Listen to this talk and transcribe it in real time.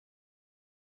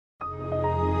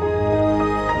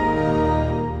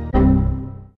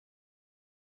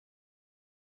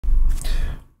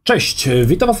Cześć,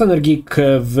 witam Was Energik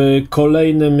w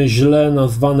kolejnym źle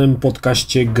nazwanym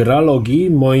podcaście Gralogi.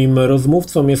 Moim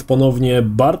rozmówcą jest ponownie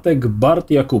Bartek,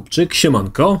 Jakubczyk.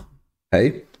 Siemanko.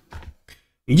 Hej.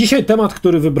 I dzisiaj temat,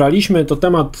 który wybraliśmy, to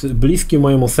temat bliski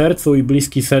mojemu sercu i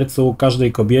bliski sercu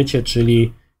każdej kobiecie,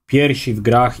 czyli piersi w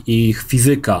grach i ich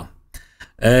fizyka.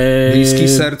 Bliski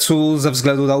sercu ze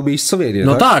względu na umiejscowienie,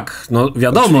 no tak, no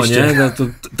wiadomo, oczywiście. Nie? No, to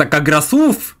taka gra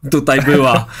słów tutaj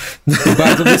była.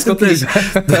 Bardzo błyskotliwe.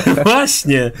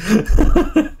 Właśnie.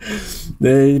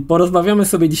 Porozmawiamy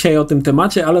sobie dzisiaj o tym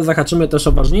temacie, ale zahaczymy też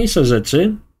o ważniejsze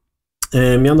rzeczy.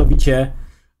 Mianowicie,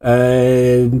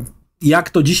 jak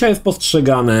to dzisiaj jest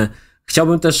postrzegane.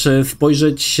 Chciałbym też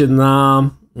spojrzeć na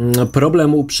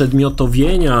problem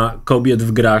uprzedmiotowienia kobiet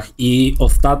w grach i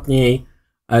ostatniej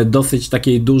dosyć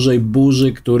takiej dużej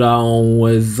burzy, którą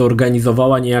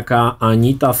zorganizowała niejaka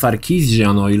Anita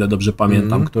Sarkeesian, o ile dobrze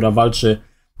pamiętam, która walczy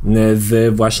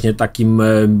z właśnie takim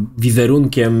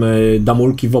wizerunkiem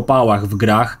damulki w opałach w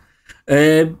grach.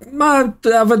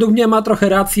 Według mnie ma trochę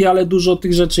racji, ale dużo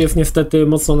tych rzeczy jest niestety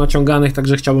mocno naciąganych,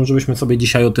 także chciałbym, żebyśmy sobie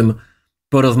dzisiaj o tym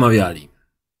porozmawiali.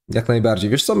 Jak najbardziej.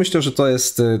 Wiesz co, myślę, że to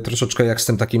jest troszeczkę jak z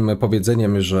tym takim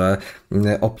powiedzeniem, że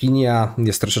opinia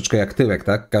jest troszeczkę jak tyłek,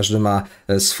 tak? Każdy ma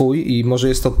swój i może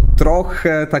jest to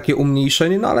trochę takie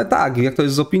umniejszenie, no ale tak, jak to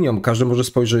jest z opinią, każdy może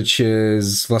spojrzeć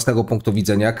z własnego punktu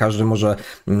widzenia, każdy może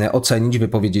ocenić,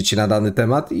 wypowiedzieć się na dany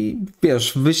temat i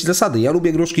wiesz, wyjść z zasady. Ja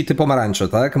lubię gruszki, ty pomarańcze,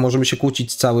 tak? Możemy się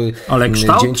kłócić cały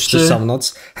dzień czy całą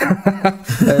noc.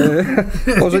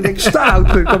 Może nie kształt,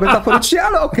 tylko metaforycznie,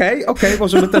 ale okej,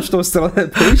 możemy też w tą stronę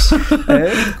pójść.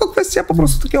 Tylko kwestia po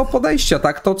prostu takiego podejścia,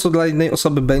 tak? To, co dla innej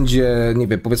osoby będzie, nie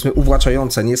wiem, powiedzmy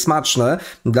uwłaczające, niesmaczne,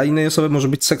 dla innej osoby może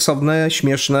być seksowne,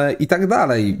 śmieszne i tak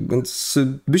dalej. Więc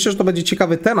myślę, że to będzie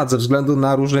ciekawy temat ze względu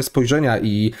na różne spojrzenia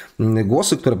i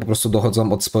głosy, które po prostu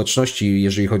dochodzą od społeczności,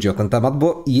 jeżeli chodzi o ten temat,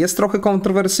 bo jest trochę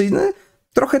kontrowersyjny.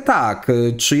 Trochę tak.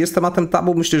 Czy jest tematem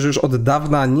tabu? Myślę, że już od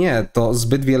dawna nie. To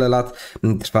zbyt wiele lat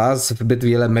trwa, zbyt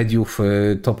wiele mediów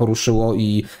to poruszyło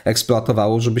i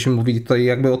eksploatowało, żebyśmy mówili tutaj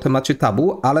jakby o temacie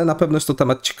tabu, ale na pewno jest to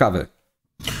temat ciekawy.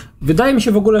 Wydaje mi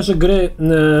się w ogóle, że gry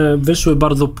wyszły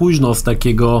bardzo późno z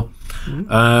takiego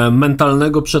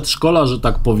mentalnego przedszkola, że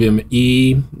tak powiem,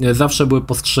 i zawsze były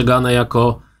postrzegane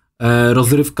jako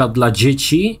rozrywka dla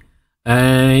dzieci.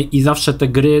 I zawsze te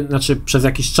gry, znaczy przez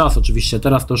jakiś czas oczywiście,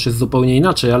 teraz to już jest zupełnie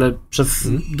inaczej, ale przez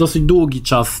dosyć długi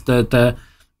czas te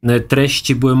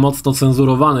treści były mocno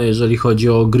cenzurowane, jeżeli chodzi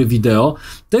o gry wideo.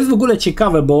 To jest w ogóle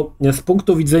ciekawe, bo z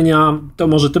punktu widzenia, to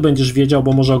może ty będziesz wiedział,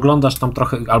 bo może oglądasz tam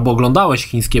trochę, albo oglądałeś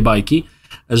chińskie bajki,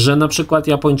 że na przykład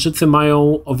Japończycy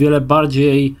mają o wiele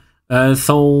bardziej,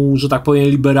 są, że tak powiem,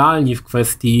 liberalni w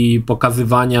kwestii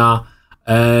pokazywania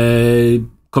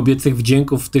kobiecych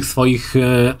wdzięków w tych swoich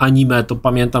anime. To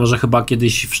pamiętam, że chyba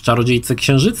kiedyś w Czarodziejce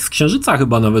Księżyca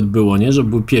chyba nawet było, nie? Że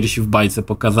były piersi w bajce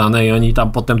pokazane i oni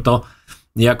tam potem to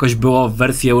jakoś było w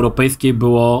wersji europejskiej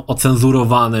było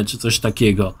ocenzurowane czy coś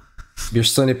takiego.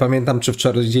 Wiesz co, nie pamiętam, czy w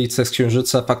Czarodziejce z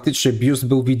Księżyca faktycznie biust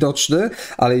był widoczny,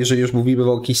 ale jeżeli już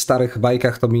mówimy o jakichś starych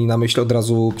bajkach, to mi na myśl od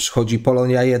razu przychodzi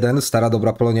Polonia 1, stara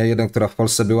dobra Polonia 1, która w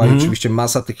Polsce była i oczywiście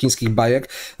masa tych chińskich bajek.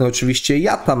 No oczywiście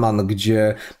Yataman,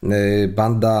 gdzie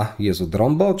banda,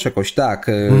 Drombo, czy jakoś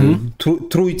tak,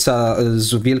 trójca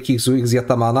z wielkich złych z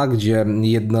Yatamana, gdzie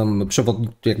jedną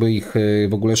jakby ich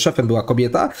w ogóle szefem była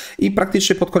kobieta i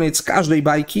praktycznie pod koniec każdej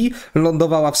bajki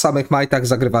lądowała w samych majtach,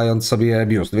 zagrywając sobie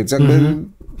biust, więc jakby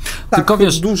tak, tylko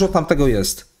wiesz, dużo tam tego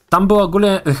jest. Tam było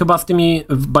ogólnie chyba z tymi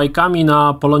bajkami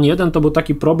na Polonii 1 to był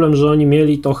taki problem, że oni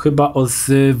mieli to chyba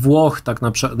z Włoch tak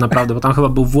naprawdę, bo tam chyba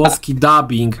był włoski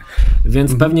dubbing,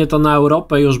 więc pewnie to na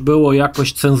Europę już było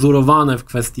jakoś cenzurowane w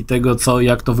kwestii tego,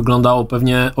 jak to wyglądało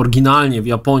pewnie oryginalnie w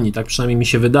Japonii, tak przynajmniej mi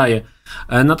się wydaje.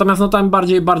 Natomiast no tam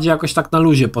bardziej jakoś tak na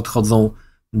luzie podchodzą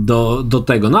do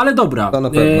tego. No ale dobra,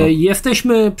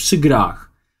 jesteśmy przy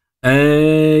grach.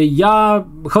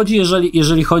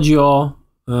 Jeżeli chodzi o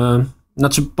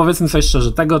znaczy powiedzmy sobie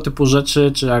szczerze, tego typu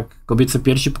rzeczy, czy jak kobiece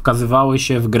piersi pokazywały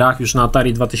się w grach już na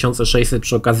Atari 2600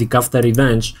 przy okazji Caster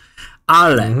Revenge,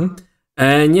 ale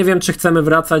nie wiem, czy chcemy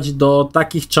wracać do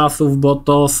takich czasów, bo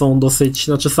to są dosyć,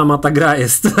 znaczy sama ta gra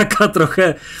jest taka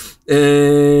trochę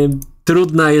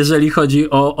trudna, jeżeli chodzi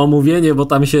o omówienie, bo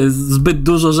tam się zbyt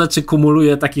dużo rzeczy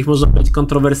kumuluje, takich można powiedzieć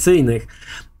kontrowersyjnych.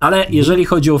 Ale jeżeli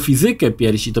chodzi o fizykę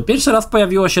piersi, to pierwszy raz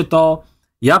pojawiło się to,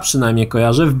 ja przynajmniej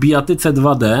kojarzę, w bijatyce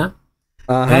 2D.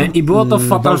 I było to w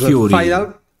Fatal Fury.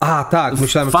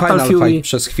 Myślałem Fatal Fury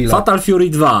przez chwilę. Fatal Fury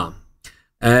 2.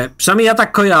 Przynajmniej ja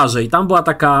tak kojarzę. I tam była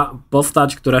taka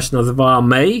postać, która się nazywała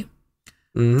May,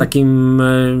 takim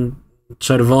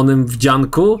czerwonym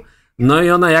wdzianku. No i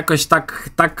ona jakoś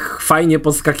tak fajnie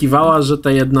podskakiwała, że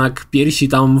te jednak piersi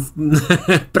tam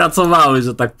pracowały,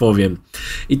 że tak powiem.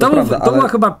 I to był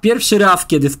chyba pierwszy raz,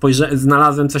 kiedy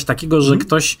znalazłem coś takiego, że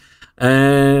ktoś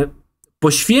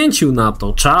poświęcił na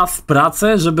to czas,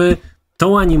 pracę, żeby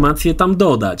tą animację tam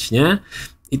dodać, nie?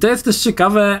 I to jest też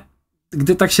ciekawe,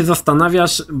 gdy tak się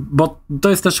zastanawiasz, bo to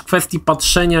jest też kwestii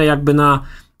patrzenia jakby na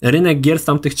rynek gier z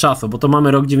tamtych czasów, bo to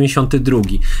mamy rok 92.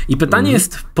 I pytanie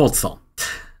jest po co?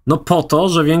 No po to,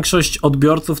 że większość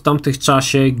odbiorców w tamtych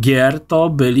czasie gier to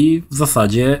byli w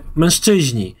zasadzie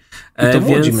mężczyźni. I to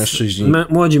młodzi mężczyźni.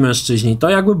 Młodzi mężczyźni. To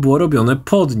jakby było robione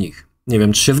pod nich. Nie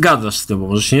wiem, czy się zgadzasz z tym, bo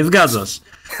może się nie zgadzasz.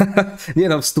 Nie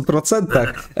no, w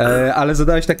 100%. Ale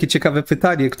zadałeś takie ciekawe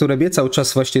pytanie, które mnie cały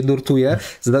czas właśnie nurtuje.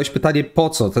 Zadałeś pytanie po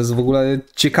co? To jest w ogóle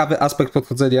ciekawy aspekt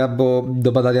podchodzenia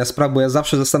do badania spraw, bo ja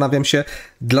zawsze zastanawiam się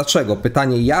dlaczego.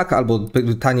 Pytanie jak albo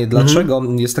pytanie dlaczego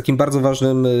jest takim bardzo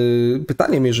ważnym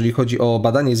pytaniem, jeżeli chodzi o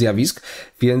badanie zjawisk.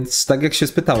 Więc tak jak się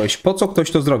spytałeś, po co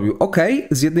ktoś to zrobił? Okej,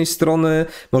 z jednej strony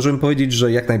możemy powiedzieć,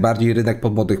 że jak najbardziej rynek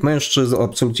pod młodych mężczyzn,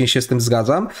 absolutnie się z tym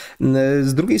zgadzam.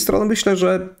 Z drugiej strony myślę,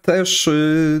 że też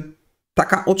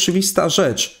taka oczywista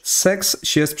rzecz. Seks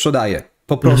się sprzedaje.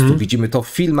 Po prostu widzimy to w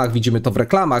filmach, widzimy to w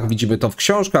reklamach, widzimy to w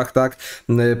książkach, tak?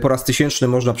 Po raz tysięczny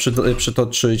można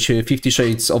przytoczyć 50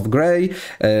 Shades of Grey,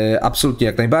 absolutnie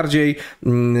jak najbardziej,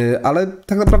 ale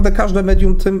tak naprawdę każde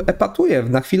medium tym epatuje.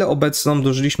 Na chwilę obecną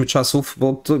dożyliśmy czasów,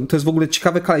 bo to jest w ogóle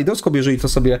ciekawy kalejdoskop, jeżeli to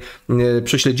sobie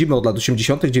prześledzimy od lat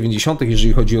 80., 90.,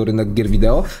 jeżeli chodzi o rynek gier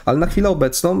wideo, ale na chwilę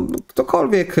obecną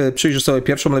ktokolwiek przyjrzy sobie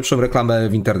pierwszą lepszą reklamę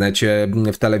w internecie,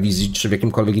 w telewizji czy w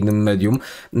jakimkolwiek innym medium,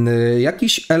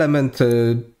 jakiś element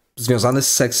związany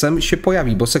z seksem się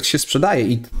pojawi, bo seks się sprzedaje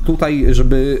i tutaj,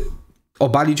 żeby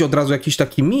obalić od razu jakiś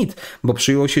taki mit, bo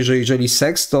przyjęło się, że jeżeli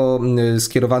seks to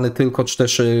skierowany tylko, czy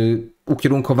też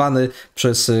ukierunkowany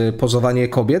przez pozowanie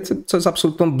kobiet, co jest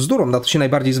absolutną bzdurą, na to się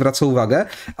najbardziej zwraca uwagę,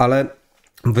 ale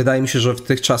wydaje mi się, że w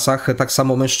tych czasach tak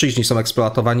samo mężczyźni są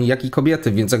eksploatowani, jak i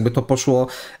kobiety, więc jakby to poszło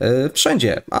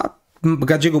wszędzie, a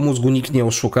gadziego mózgu nikt nie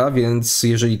oszuka, więc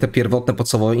jeżeli te pierwotne,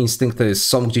 podstawowe instynkty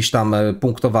są gdzieś tam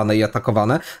punktowane i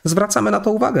atakowane, zwracamy na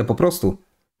to uwagę po prostu.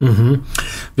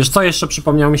 Wiesz co, jeszcze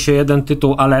przypomniał mi się jeden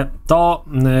tytuł, ale to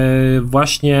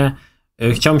właśnie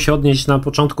chciałem się odnieść na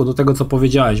początku do tego, co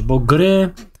powiedziałeś, bo gry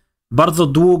bardzo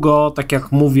długo, tak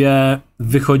jak mówię,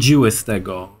 wychodziły z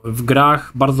tego. W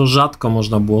grach bardzo rzadko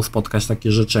można było spotkać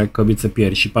takie rzeczy jak kobiece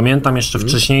piersi. Pamiętam jeszcze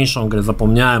wcześniejszą grę,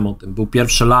 zapomniałem o tym, był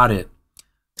pierwszy Larry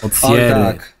od Sierry.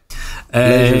 Tak.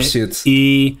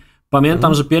 I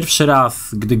pamiętam, że pierwszy raz,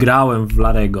 gdy grałem w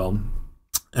Larego,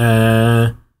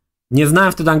 nie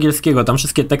znałem wtedy angielskiego, tam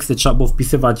wszystkie teksty trzeba było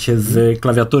wpisywać z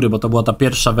klawiatury, bo to była ta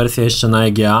pierwsza wersja jeszcze na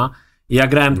EGA. I ja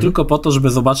grałem tylko po to, żeby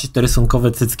zobaczyć te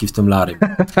rysunkowe cycki w tym Larrym.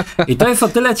 I to jest o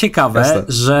tyle ciekawe,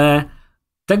 że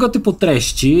tego typu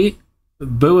treści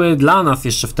były dla nas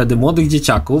jeszcze wtedy, młodych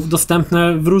dzieciaków,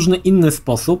 dostępne w różny inny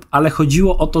sposób, ale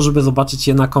chodziło o to, żeby zobaczyć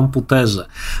je na komputerze,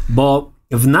 bo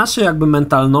w naszej jakby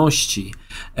mentalności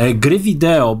gry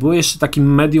wideo były jeszcze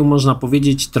takim medium, można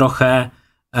powiedzieć, trochę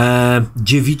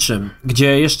dziewiczym,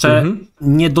 gdzie jeszcze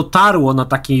nie dotarło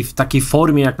w takiej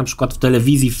formie, jak na przykład w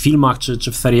telewizji, w filmach,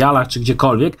 czy w serialach, czy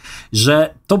gdziekolwiek,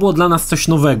 że to było dla nas coś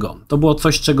nowego. To było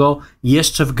coś, czego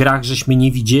jeszcze w grach żeśmy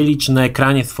nie widzieli, czy na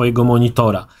ekranie swojego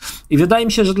monitora. I wydaje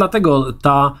mi się, że dlatego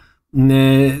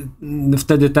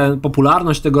wtedy ta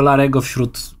popularność tego Larego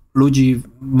wśród ludzi w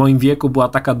moim wieku była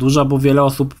taka duża, bo wiele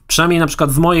osób, przynajmniej na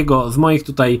przykład z moich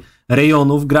tutaj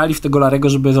rejonów, grali w tego Larego,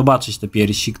 żeby zobaczyć te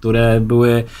piersi, które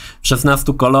były w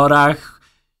 16 kolorach,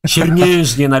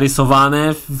 siermiężnie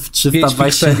narysowane w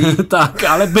 320... Tak,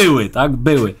 ale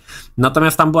były.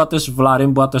 Natomiast tam była też w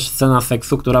Larym była też scena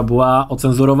seksu, która była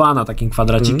ocenzurowana takim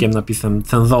kwadracikiem, napisem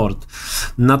censored.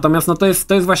 Natomiast no to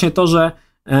jest właśnie to, że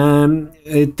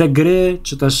te gry,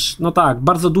 czy też, no tak,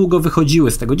 bardzo długo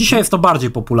wychodziły z tego. Dzisiaj jest to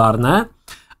bardziej popularne,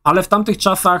 ale w tamtych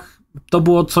czasach to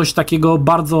było coś takiego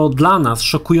bardzo dla nas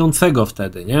szokującego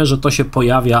wtedy, nie? Że to się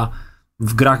pojawia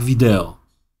w grach wideo.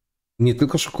 Nie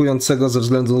tylko szokującego ze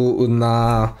względu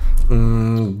na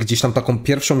gdzieś tam taką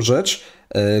pierwszą rzecz,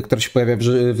 która się pojawia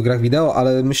w grach wideo,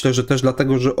 ale myślę, że też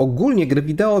dlatego, że ogólnie gry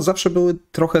wideo zawsze były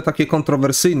trochę takie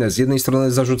kontrowersyjne. Z jednej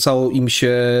strony zarzucało im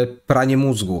się pranie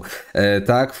mózgu,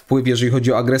 tak? Wpływ, jeżeli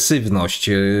chodzi o agresywność,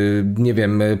 nie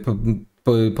wiem,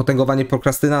 potęgowanie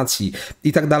prokrastynacji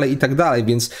i tak dalej,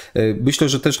 więc myślę,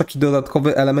 że też taki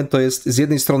dodatkowy element to jest z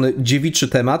jednej strony dziewiczy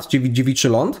temat, dziewiczy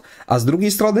ląd, a z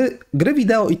drugiej strony gry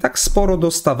wideo i tak sporo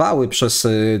dostawały przez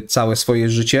całe swoje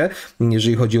życie,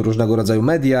 jeżeli chodzi o różnego rodzaju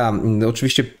media.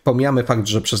 Oczywiście pomijamy fakt,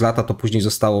 że przez lata to później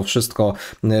zostało wszystko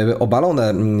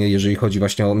obalone, jeżeli chodzi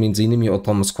właśnie między innymi o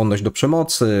tą skłonność do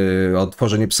przemocy, o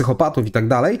tworzenie psychopatów i tak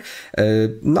dalej.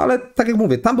 No ale tak jak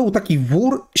mówię, tam był taki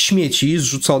wór śmieci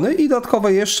zrzucony i dodatkowo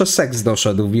jeszcze seks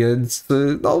doszedł, więc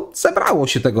no zebrało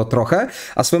się tego trochę.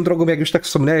 A swoją drogą, jak już tak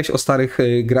wspomniałeś o starych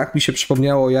grach, mi się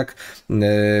przypomniało, jak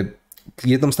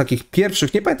jedną z takich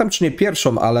pierwszych, nie pamiętam czy nie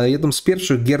pierwszą, ale jedną z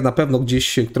pierwszych gier na pewno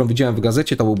gdzieś, którą widziałem w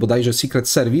gazecie, to był bodajże Secret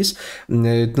Service,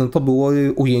 no to było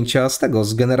ujęcia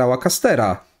z generała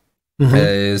Castera.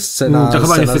 To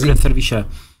chyba nie w Secret Service,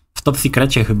 w Top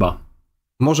Secrecie chyba.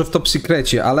 Może w Top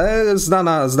Secrecie, ale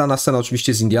znana scena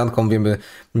oczywiście z Indianką,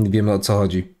 wiemy o co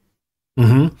chodzi.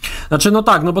 Znaczy no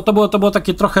tak, no bo to było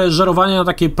takie trochę żerowanie na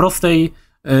takiej prostej,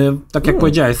 tak jak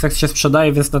powiedziałeś, seks się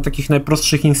sprzedaje, więc na takich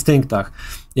najprostszych instynktach.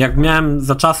 Jak miałem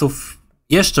za czasów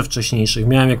jeszcze wcześniejszych,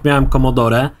 jak miałem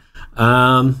Commodore,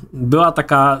 była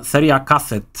taka seria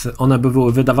kaset, one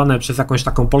były wydawane przez jakąś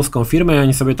taką polską firmę i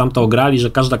oni sobie tam to ograli,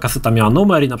 że każda kaseta miała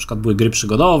numer i na przykład były gry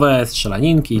przygodowe,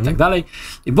 strzelaninki i tak dalej.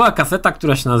 I była kaseta,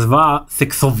 która się nazywała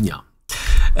Seksownia.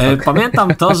 Okay.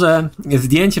 Pamiętam to, że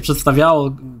zdjęcie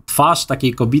przedstawiało twarz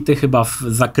takiej kobiety chyba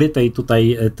zakrytej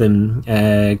tutaj tym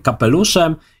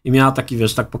kapeluszem i miała taki,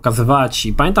 wiesz, tak pokazywać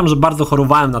i pamiętam, że bardzo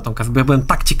chorowałem na tą kasetę, bo ja byłem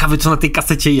tak ciekawy, co na tej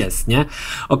kasecie jest, nie?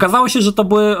 Okazało się, że to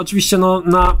były oczywiście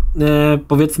na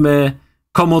powiedzmy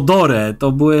Commodore,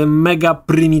 to były mega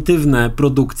prymitywne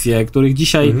produkcje, których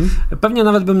dzisiaj pewnie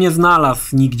nawet bym nie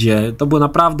znalazł nigdzie. To były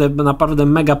naprawdę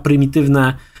mega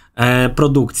prymitywne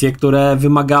produkcje, które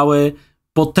wymagały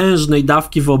potężnej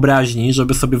dawki wyobraźni,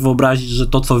 żeby sobie wyobrazić, że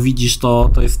to, co widzisz,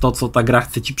 to jest to, co ta gra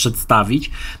chce ci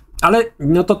przedstawić. Ale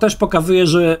no to też pokazuje,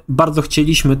 że bardzo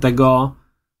chcieliśmy tego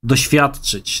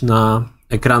doświadczyć na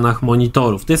ekranach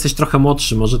monitorów. Ty jesteś trochę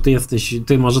młodszy, może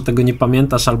ty może tego nie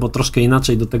pamiętasz, albo troszkę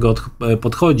inaczej do tego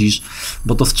podchodzisz,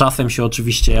 bo to z czasem się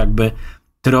oczywiście jakby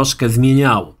troszkę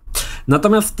zmieniało.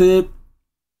 Natomiast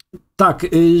tak,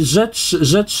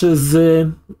 rzecz z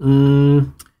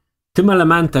tym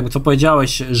elementem, co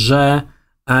powiedziałeś, że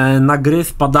na gry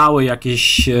spadały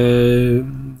jakieś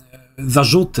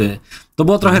zarzuty, to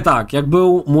było trochę tak, jak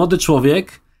był młody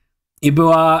człowiek i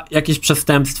było jakieś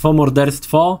przestępstwo,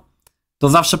 morderstwo, to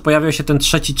zawsze pojawiał się ten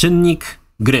trzeci czynnik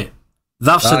gry.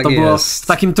 Zawsze tak to było w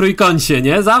takim trójkącie,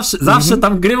 nie? Zawsze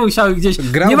tam gry musiały gdzieś...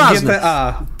 Grał nieważne.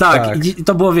 GTA. Tak. I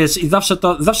to było, wiesz, i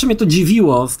zawsze mnie to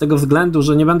dziwiło z tego względu,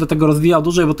 że nie będę tego rozwijał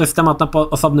dłużej, bo to jest temat na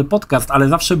osobny podcast, ale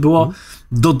zawsze było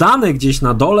dodane gdzieś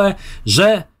na dole,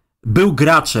 że był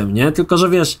graczem, nie? Tylko, że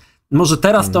wiesz, może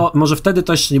teraz może wtedy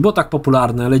to jeszcze nie było tak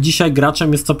popularne, ale dzisiaj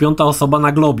graczem jest co 5. osoba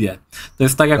na globie. To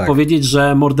jest tak jak powiedzieć,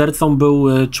 że mordercą był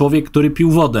człowiek, który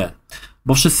pił wodę.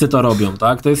 Bo wszyscy to robią,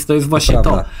 tak? To jest właśnie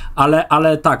to.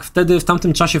 Ale tak, wtedy w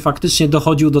tamtym czasie faktycznie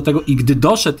dochodził do tego i gdy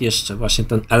doszedł jeszcze właśnie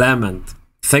ten element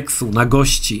seksu na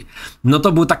gości, no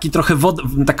to był taki trochę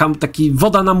taki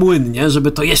woda na młyn, nie?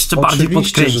 Żeby to jeszcze bardziej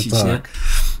podkręcić, tak.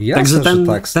 Nie? Jasne,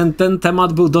 także ten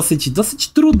temat był dosyć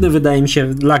trudny, wydaje mi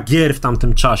się, dla gier w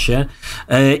tamtym czasie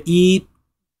i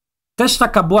też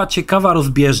taka była ciekawa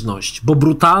rozbieżność, bo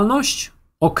brutalność,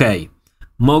 okej.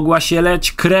 Mogła się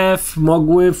leć krew,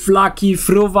 mogły flaki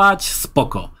fruwać,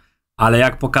 spoko. Ale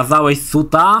jak pokazałeś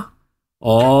suta,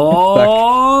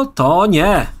 to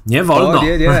nie wolno. O,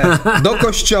 nie. Do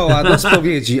kościoła, do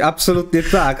spowiedzi, absolutnie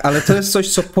tak. Ale to jest coś,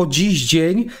 co po dziś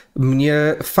dzień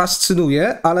mnie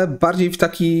fascynuje, ale bardziej w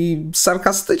taki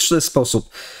sarkastyczny sposób.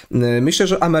 Myślę,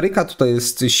 że Ameryka tutaj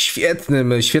jest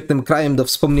świetnym krajem do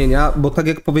wspomnienia, bo tak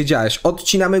jak powiedziałeś,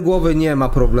 odcinamy głowy, nie ma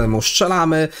problemu,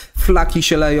 strzelamy, flaki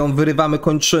się leją, wyrywamy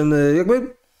kończyny,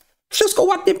 jakby wszystko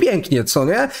ładnie, pięknie, co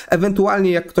nie?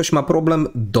 Ewentualnie jak ktoś ma problem,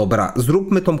 dobra,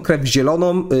 zróbmy tą krew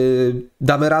zieloną,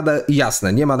 damy radę,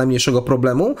 jasne, nie ma najmniejszego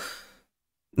problemu,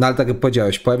 no ale tak jak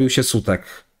powiedziałeś, pojawił się sutek.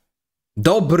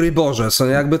 Dobry Boże, co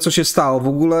nie? Jakby co się stało, w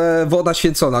ogóle woda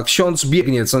święcona, ksiądz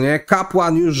biegnie, co nie?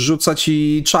 Kapłan już rzuca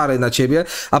ci czary na ciebie,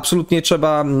 absolutnie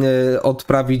trzeba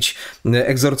odprawić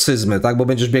egzorcyzmy, tak? Bo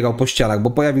będziesz biegał po ścianach, bo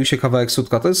pojawił się kawałek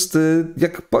sutka. To jest,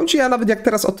 powiem ci, ja nawet jak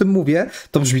teraz o tym mówię,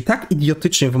 to brzmi tak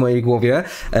idiotycznie w mojej głowie,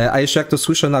 a jeszcze jak to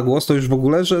słyszę na głos, to już w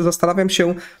ogóle, że zastanawiam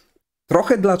się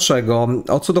trochę dlaczego,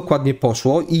 o co dokładnie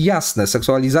poszło i jasne,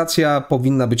 seksualizacja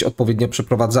powinna być odpowiednio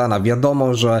przeprowadzana.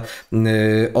 Wiadomo, że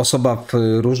osoba w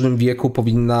różnym wieku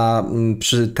powinna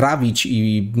przytrawić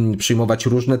i przyjmować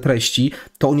różne treści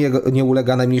to nie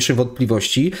ulega najmniejszej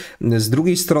wątpliwości. Z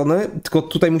drugiej strony, tylko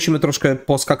tutaj musimy troszkę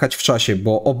poskakać w czasie,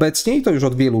 bo obecnie, i to już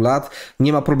od wielu lat,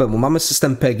 nie ma problemu. Mamy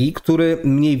system PEGI, który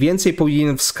mniej więcej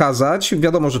powinien wskazać,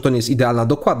 wiadomo, że to nie jest idealna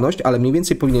dokładność, ale mniej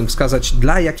więcej powinien wskazać,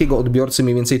 dla jakiego odbiorcy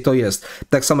mniej więcej to jest.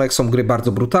 Tak samo jak są gry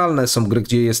bardzo brutalne, są gry,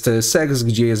 gdzie jest seks,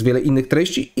 gdzie jest wiele innych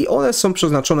treści i one są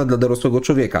przeznaczone dla dorosłego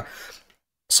człowieka.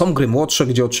 Są gry młodsze,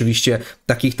 gdzie oczywiście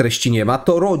takich treści nie ma.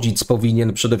 To rodzic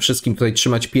powinien przede wszystkim tutaj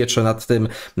trzymać pieczę nad tym,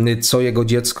 co jego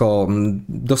dziecko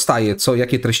dostaje,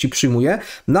 jakie treści przyjmuje.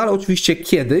 No ale oczywiście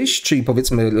kiedyś, czyli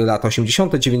powiedzmy lata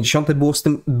 80., 90. było z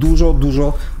tym dużo,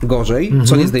 dużo gorzej,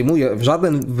 co nie zdejmuje w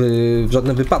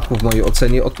żadnym wypadku w mojej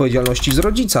ocenie odpowiedzialności z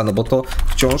rodzica, no bo to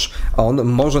wciąż on,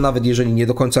 może nawet jeżeli nie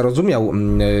do końca rozumiał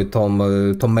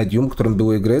to medium, którym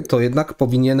były gry, to jednak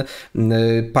powinien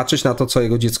patrzeć na to, co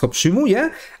jego dziecko przyjmuje,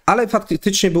 ale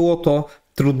faktycznie było to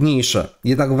trudniejsze.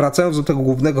 Jednak wracając do tego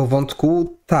głównego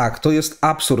wątku, tak, to jest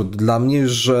absurd dla mnie,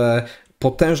 że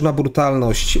potężna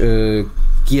brutalność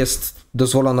jest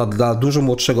dozwolona dla dużo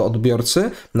młodszego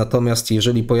odbiorcy, natomiast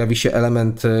jeżeli pojawi się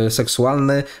element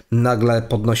seksualny, nagle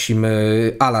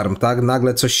podnosimy alarm, tak?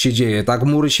 Nagle coś się dzieje, tak?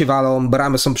 Mury się walą,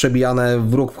 bramy są przebijane,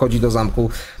 wróg wchodzi do zamku.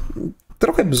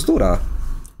 Trochę bzdura.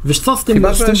 Wiesz co, z tym...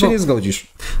 Chyba, że się nie zgodzisz.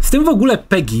 Z tym w ogóle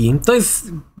PEGI, to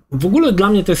jest... W ogóle dla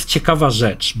mnie to jest ciekawa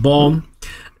rzecz, bo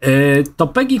to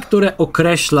PEGI, które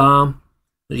określa,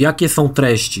 jakie są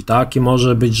treści, tak? I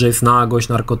może być, że jest nagość,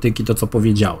 narkotyki, to co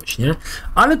powiedziałeś, nie?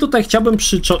 Ale tutaj chciałbym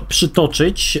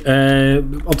przytoczyć,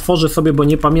 otworzę sobie, bo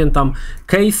nie pamiętam,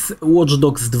 case Watch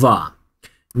Dogs 2.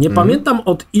 Nie pamiętam,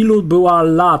 od ilu była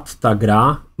lat ta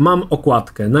gra. Mam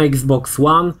okładkę na Xbox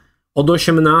One od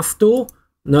 18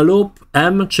 lub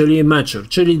M, czyli mature,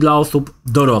 czyli dla osób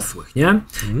dorosłych, nie?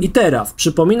 I teraz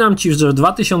przypominam ci, że w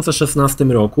 2016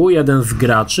 roku jeden z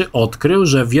graczy odkrył,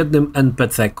 że w jednym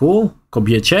NPC-ku,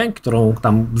 kobiecie, którą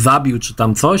tam zabił czy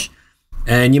tam coś,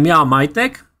 nie miała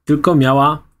majtek, tylko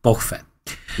miała pochwę.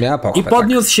 Miała pochwę,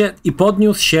 I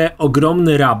podniósł się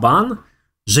ogromny raban,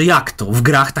 że jak to, w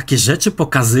grach takie rzeczy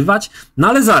pokazywać? No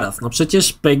ale zaraz, no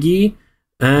przecież PEGI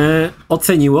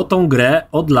oceniło tą grę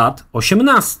od lat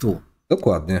 18.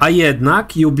 Dokładnie. A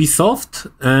jednak Ubisoft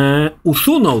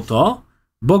usunął to,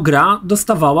 bo gra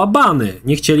dostawała bany.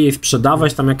 Nie chcieli jej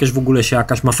sprzedawać, tam w ogóle się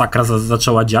jakaś masakra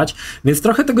zaczęła dziać, więc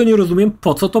trochę tego nie rozumiem,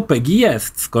 po co to PEGI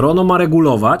jest. Skoro ono ma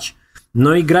regulować,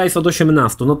 no i gra jest od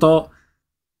 18, no to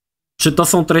czy to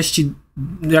są treści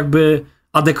jakby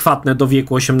adekwatne do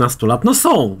wieku 18 lat? No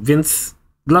są, więc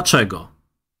dlaczego?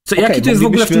 Jaki to jest w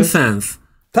ogóle w tym sens?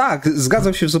 Tak,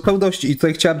 zgadzam się w zupełności i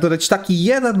tutaj chciałem dodać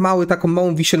taką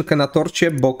małą wisienkę na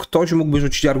torcie, bo ktoś mógłby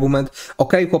rzucić argument,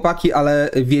 okej, chłopaki, ale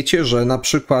wiecie, że na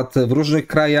przykład w różnych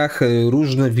krajach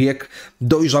różny wiek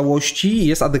dojrzałości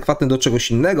jest adekwatny do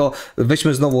czegoś innego.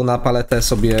 Weźmy znowu na paletę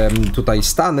sobie tutaj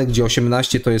Stany, gdzie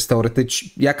 18 to jest teoretycznie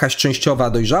jakaś częściowa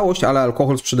dojrzałość, ale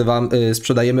alkohol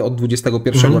sprzedajemy od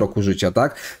 21 roku życia,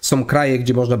 tak? Są kraje,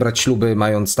 gdzie można brać śluby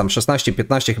mając tam 16,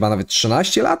 15, chyba nawet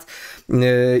 13 lat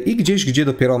i gdzieś, gdzie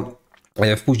dopiero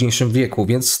w późniejszym wieku,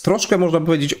 więc troszkę można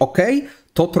powiedzieć,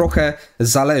 to trochę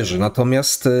zależy,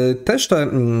 natomiast też te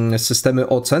systemy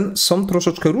ocen są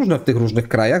troszeczkę różne w tych różnych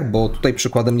krajach, bo tutaj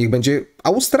przykładem niech będzie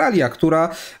Australia, która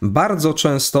bardzo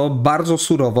często, bardzo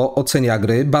surowo ocenia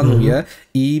gry, banuje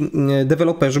i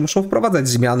deweloperzy muszą wprowadzać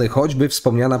zmiany, choćby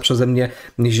wspomniana przeze mnie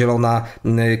zielona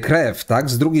krew, tak?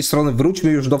 Z drugiej strony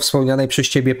wróćmy już do wspomnianej przez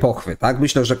ciebie pochwy, tak?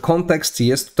 Myślę, że kontekst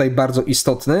jest tutaj bardzo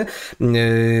istotny,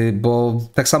 bo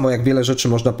tak samo jak wiele rzeczy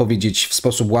można powiedzieć w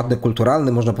sposób ładny,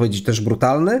 kulturalny, można powiedzieć też brutalny,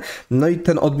 no i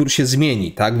ten odbiór się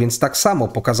zmieni, tak? Więc tak samo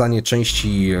pokazanie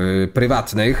części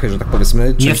prywatnych, że tak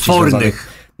powiedzmy, części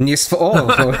związanych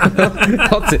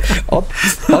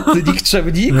od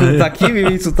nikczemniku takimi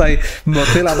mi tutaj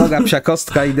motyla, noga, psia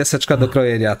kostka i deseczka do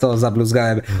krojenia, to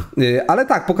zabluzgałem. Ale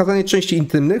tak, pokazanie części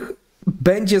intymnych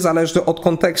będzie zależne od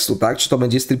kontekstu, tak? Czy to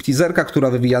będzie stripteaserka, która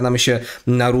wywija nam się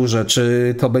na róże,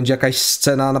 czy to będzie jakaś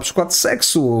scena na przykład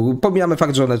seksu. Pomijamy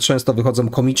fakt, że one często wychodzą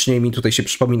komicznie i mi tutaj się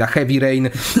przypomina Heavy Rain,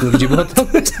 gdzie było to...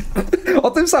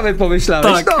 O tym samym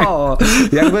pomyślałeś. Tak. No,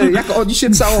 jak oni się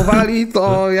całowali,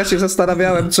 to ja się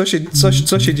zastanawiałem,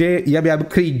 co się dzieje. Ja miałem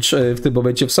cringe w tym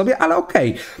momencie w sobie, ale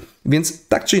okej. Więc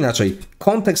tak czy inaczej,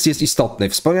 kontekst jest istotny.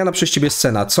 Wspomniana przez ciebie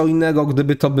scena. Co innego,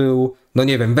 gdyby to był, no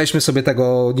nie wiem, weźmy sobie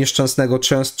tego nieszczęsnego,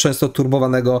 często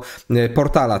turbowanego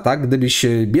portala, tak? Gdybyś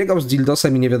biegał z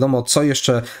dildosem i nie wiadomo, co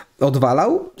jeszcze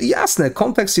odwalał, jasne,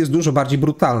 kontekst jest dużo bardziej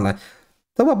brutalny.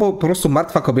 To była po prostu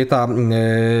martwa kobieta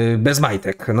bez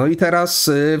majtek. No i teraz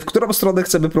w którą stronę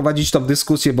chcemy prowadzić tą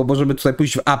dyskusję, bo możemy tutaj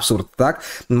pójść w absurd,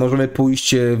 tak? Możemy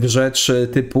pójść w rzecz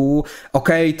typu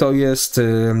to jest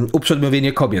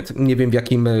uprzedmiowienie kobiet. Nie wiem w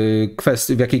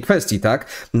jakiej kwestii, tak?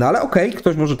 No ale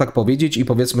ktoś może tak powiedzieć i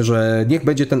powiedzmy, że niech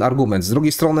będzie ten argument. Z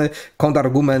drugiej strony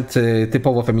kontrargument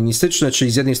typowo feministyczny,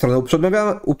 czyli z jednej strony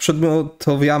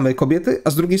uprzedmiotowiamy kobiety, a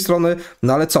z drugiej strony,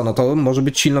 no ale co? No to może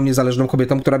być silną, niezależną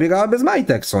kobietą, która biegała bez majtek.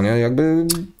 Co, nie? Jakby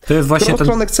to jest właśnie w którą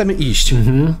stronę chcemy iść.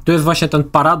 To jest właśnie ten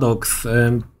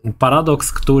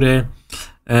paradoks,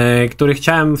 który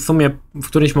chciałem w sumie w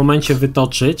którymś momencie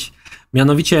wytoczyć.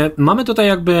 Mianowicie mamy tutaj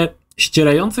jakby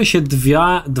ścierające się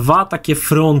dwa takie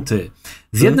fronty.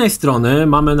 Z jednej strony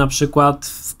mamy na przykład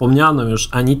wspomnianą już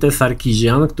Anitę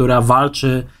Sarkeesian, która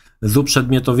walczy z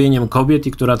uprzedmiotowieniem kobiet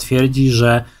i która twierdzi,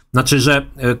 że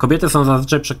kobiety są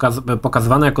zazwyczaj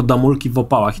pokazywane jako damulki w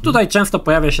opałach. I tutaj często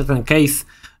pojawia się ten case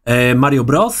Mario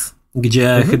Bros,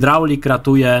 gdzie hydraulik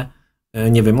ratuje,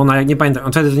 nie wiem, ona, nie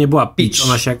pamiętam, wtedy to nie była Peach,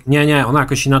 ona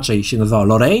jakoś inaczej się nazywała,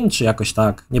 Lorraine, czy jakoś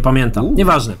tak, nie pamiętam,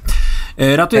 nieważne.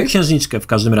 Ratuje księżniczkę w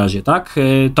każdym razie, tak?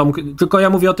 Tylko ja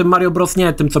mówię o tym Mario Bros,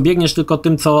 nie tym, co biegniesz, tylko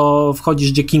tym, co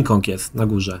wchodzisz, gdzie King Kong jest na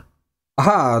górze.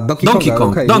 Aha, Donkey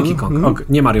Kong,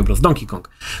 nie Mario Bros, Donkey Kong.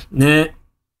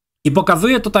 I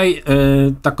pokazuje tutaj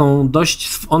taką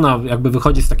ona jakby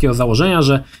wychodzi z takiego założenia,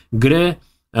 że gry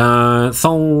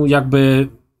są jakby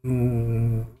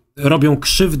robią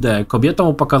krzywdę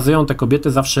kobietom, pokazują te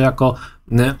kobiety zawsze jako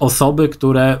osoby,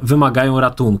 które wymagają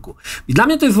ratunku. I dla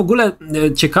mnie to jest w ogóle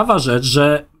ciekawa rzecz,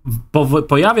 że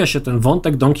pojawia się ten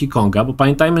wątek Donkey Konga, bo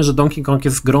pamiętajmy, że Donkey Kong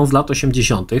jest grą z lat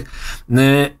 80.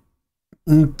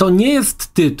 To nie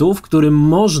jest tytuł, w którym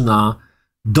można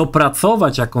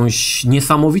dopracować jakąś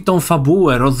niesamowitą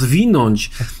fabułę,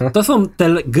 rozwinąć. To są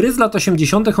te gry z lat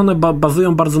 80., one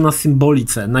bazują bardzo na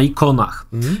symbolice, na ikonach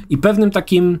i pewnych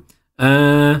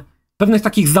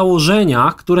takich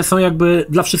założeniach, które są jakby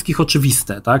dla wszystkich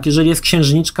oczywiste, tak? Jeżeli jest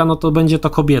księżniczka, no to będzie to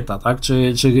kobieta, tak?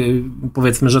 Czy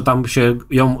powiedzmy, że tam się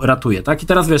ją ratuje, tak? I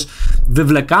teraz wiesz,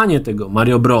 wywlekanie tego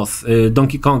Mario Bros,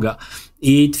 Donkey Konga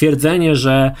i twierdzenie,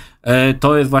 że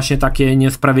to jest właśnie takie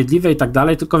niesprawiedliwe i tak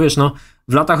dalej, tylko wiesz, no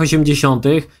w latach 80.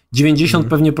 90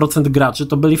 pewnie procent graczy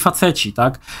to byli faceci,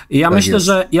 tak? I ja myślę,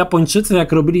 że Japończycy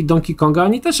jak robili Donkey Konga,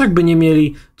 oni też jakby nie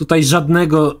mieli tutaj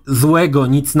żadnego złego,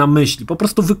 nic na myśli, po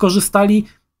prostu wykorzystali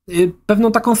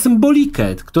pewną taką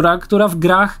symbolikę, która w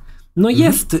grach no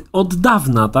jest od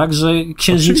dawna, tak? Że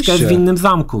księżniczka jest w innym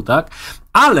zamku, tak?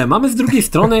 Ale mamy z drugiej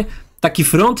strony taki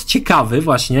front ciekawy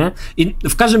właśnie i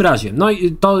w każdym razie, no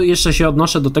i to jeszcze się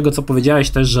odnoszę do tego, co powiedziałeś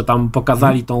też, że tam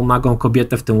pokazali tą nagą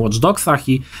kobietę w tym Watch Dogsach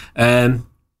i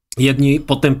jedni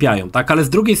potępiają, tak, ale z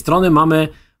drugiej strony mamy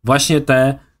właśnie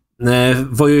te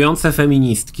wojujące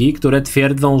feministki, które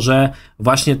twierdzą, że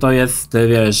właśnie to jest,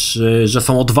 wiesz, że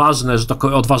są odważne, że to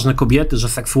odważne kobiety, że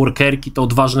seksworkerki to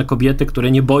odważne kobiety,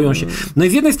 które nie boją się. No i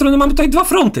z jednej strony mamy tutaj dwa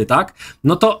fronty, tak?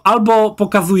 No to albo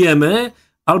pokazujemy,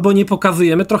 albo nie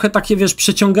pokazujemy, trochę takie, wiesz,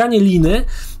 przeciąganie liny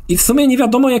i w sumie nie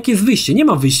wiadomo, jakie jest wyjście. Nie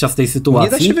ma wyjścia z tej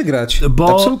sytuacji. Nie da się wygrać,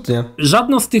 bo absolutnie.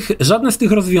 Żadne z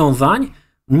tych rozwiązań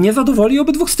nie zadowoli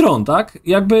obydwu stron, tak?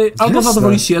 Jakby albo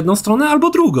zadowolić jedną stronę, albo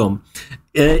drugą.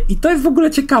 I to jest w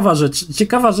ogóle ciekawa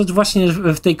rzecz właśnie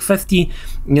w tej kwestii,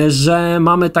 że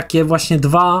mamy takie właśnie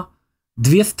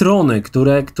dwie strony,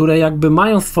 które jakby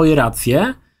mają swoje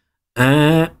racje,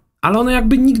 ale one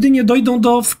jakby nigdy nie dojdą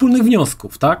do wspólnych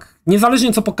wniosków, tak?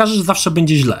 Niezależnie co pokażesz, zawsze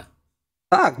będzie źle.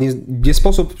 Tak, nie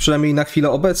sposób, przynajmniej na chwilę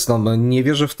obecną. Nie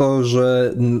wierzę w to,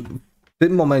 że w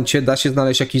tym momencie da się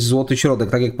znaleźć jakiś złoty środek.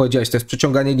 Tak jak powiedziałeś, to jest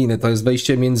przeciąganie liny, to jest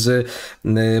wejście między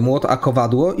młot a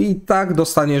kowadło i tak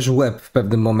dostaniesz łeb w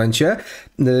pewnym momencie.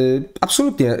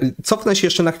 Absolutnie. Cofnę się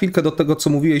jeszcze na chwilkę do tego, co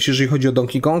mówiłeś, jeżeli chodzi o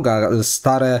Donkey Konga,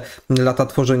 stare lata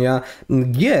tworzenia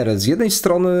gier. Z jednej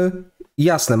strony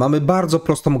jasne, mamy bardzo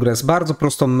prostą grę z bardzo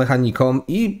prostą mechaniką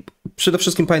i przede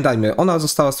wszystkim pamiętajmy, ona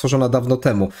została stworzona dawno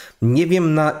temu. Nie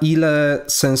wiem, na ile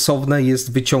sensowne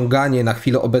jest wyciąganie na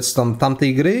chwilę obecną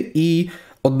tamtej gry i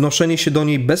odnoszenie się do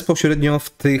niej bezpośrednio w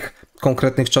tych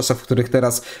konkretnych czasach, w których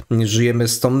teraz żyjemy,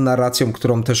 z tą narracją,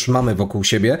 którą też mamy wokół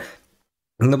siebie.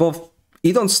 No bo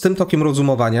idąc z tym tokiem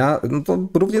rozumowania, no to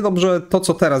równie dobrze to,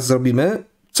 co teraz zrobimy,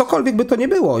 cokolwiek by to nie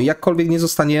było, jakkolwiek nie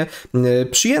zostanie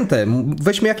przyjęte.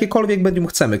 Weźmy jakiekolwiek będziemy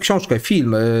chcemy, książkę,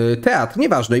 film, teatr,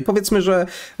 nieważne. I powiedzmy, że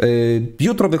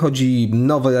jutro wychodzi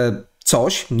nowe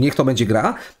coś, niech to będzie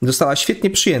gra, została świetnie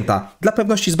przyjęta. Dla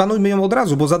pewności zbanujmy ją od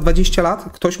razu, bo za 20 lat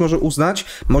ktoś może uznać,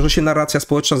 może się narracja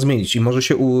społeczna zmienić i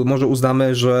może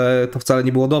uznamy, że to wcale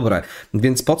nie było dobre.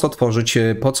 Więc po co tworzyć,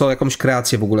 po co jakąś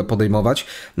kreację w ogóle podejmować?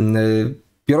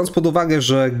 biorąc pod uwagę,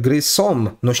 że gry są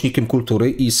nośnikiem kultury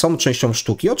i są częścią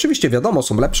sztuki, oczywiście wiadomo,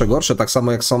 są lepsze, gorsze, tak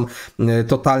samo jak są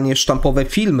totalnie sztampowe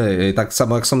filmy, tak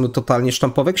samo jak są totalnie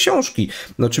sztampowe książki.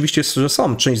 No oczywiście, że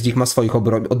są, część z nich ma swoich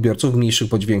odbiorców, mniejszych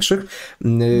bądź większych,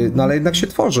 no ale jednak się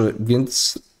tworzy,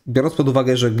 więc biorąc pod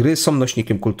uwagę, że gry są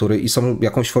nośnikiem kultury i są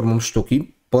jakąś formą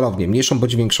sztuki, ponownie, mniejszą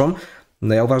bądź większą,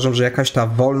 no ja uważam, że jakaś ta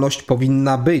wolność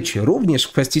powinna być, również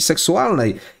w kwestii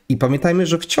seksualnej. I pamiętajmy,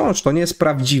 że wciąż to nie jest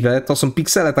prawdziwe, to są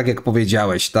piksele, tak jak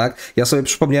powiedziałeś, tak? Ja sobie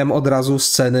przypomniałem od razu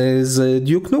sceny z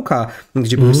Duke Nuka,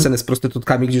 gdzie były sceny z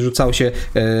prostytutkami, gdzie rzucało się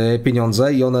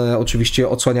pieniądze i one oczywiście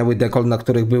odsłaniały dekol, na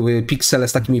których były piksele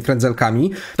z takimi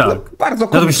frędzelkami. Tak. No, bardzo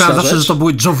ja to myślałem rzecz. zawsze, że to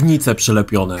były dżownice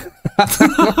przylepione.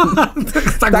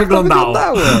 tak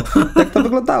wyglądało. Tak to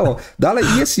wyglądało. No ale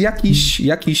jest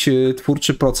jakiś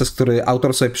twórczy proces, który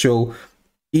autor sobie przyjął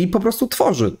i po prostu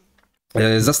tworzy.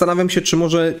 Zastanawiam się, czy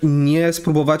może nie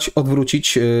spróbować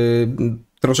odwrócić,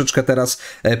 troszeczkę teraz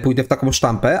pójdę w taką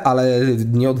sztampę, ale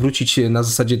nie odwrócić na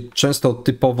zasadzie często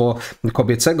typowo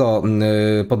kobiecego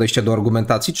podejścia do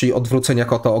argumentacji, czyli odwrócenia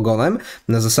kota ogonem.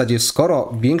 Na zasadzie,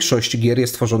 skoro większość gier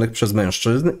jest tworzonych przez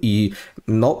mężczyzn i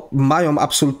no, mają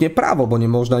absolutnie prawo, bo nie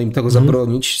można im tego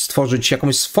zabronić, stworzyć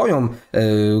jakąś swoją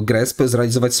grę,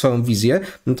 zrealizować swoją wizję,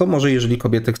 no to może jeżeli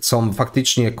kobiety chcą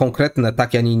faktycznie konkretne,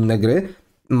 takie, a nie inne gry,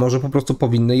 może po prostu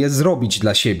powinny je zrobić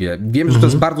dla siebie. Wiem, że to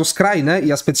jest bardzo skrajne i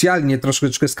ja specjalnie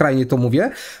troszeczkę skrajnie to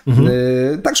mówię,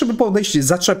 tak żeby podejść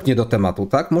zaczepnie do tematu,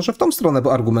 tak? Może w tą stronę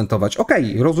argumentować.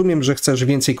 Okej, rozumiem, że chcesz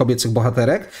więcej kobiecych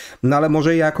bohaterek, no ale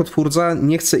może ja jako twórca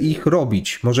nie chcę ich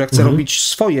robić. Może ja chcę robić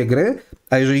swoje gry,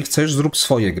 a jeżeli chcesz, zrób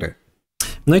swoje gry.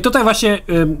 No i tutaj właśnie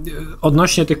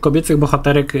odnośnie tych kobiecych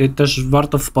bohaterek też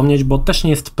warto wspomnieć, bo też nie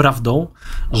jest prawdą,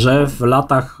 że w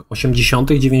latach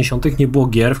 80., 90. nie było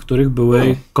gier, w których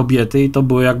były kobiety i to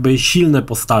były jakby silne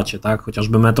postacie, tak?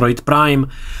 Chociażby Metroid Prime,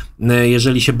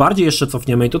 jeżeli się bardziej jeszcze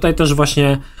cofniemy i tutaj też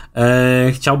właśnie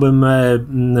chciałbym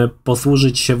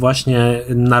posłużyć się właśnie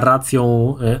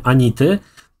narracją Anity,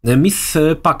 Miss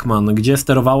Pac-Man, gdzie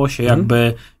sterowało się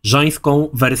jakby żeńską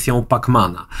wersją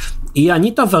Pac-Mana. I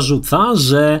Anita zarzuca,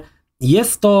 że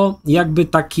jest to jakby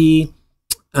taki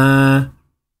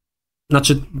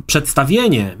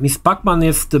przedstawienie Miss Pac-Man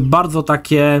jest bardzo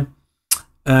takie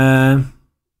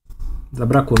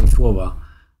zabrakło mi słowa.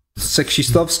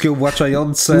 Seksistowskie,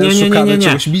 uwłaczające, szukane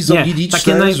czegoś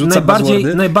mizoginiczne,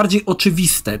 najbardziej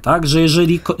oczywiste, tak? Że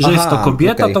jeżeli jest to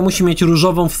kobieta, to musi mieć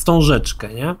różową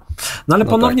wstążeczkę, nie? No ale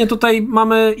ponownie tutaj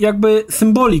mamy jakby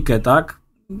symbolikę, tak?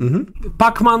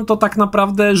 Pac-Man to tak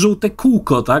naprawdę żółte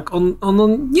kółko, tak?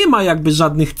 On nie ma jakby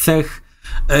żadnych cech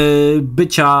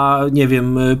bycia, nie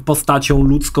wiem, postacią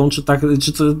ludzką, czy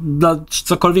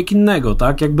cokolwiek innego,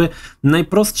 tak? Jakby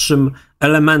najprostszym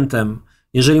elementem,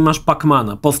 jeżeli masz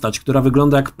Pac-Mana, postać, która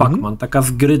wygląda jak Pac-Man, taka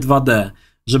z gry 2D,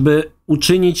 żeby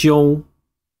uczynić ją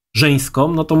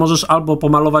żeńską, no to możesz albo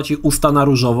pomalować jej usta na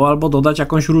różowo, albo dodać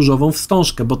jakąś różową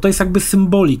wstążkę, bo to jest jakby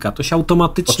symbolika, to się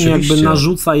automatycznie jakby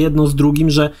narzuca jedno z drugim,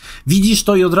 że widzisz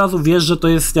to i od razu wiesz, że to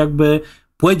jest jakby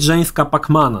płeć żeńska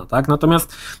Pac-Mana, tak?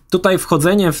 Natomiast tutaj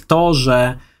wchodzenie w to,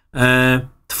 że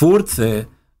twórcy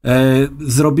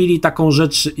zrobili taką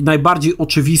rzecz najbardziej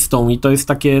oczywistą i to jest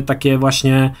takie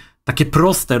właśnie takie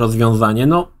proste rozwiązanie,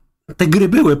 no te gry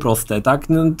były proste, tak?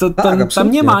 No,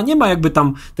 tam nie ma jakby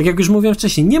tam, tak jak już mówiłem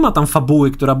wcześniej, nie ma tam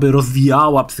fabuły, która by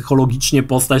rozwijała psychologicznie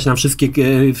postać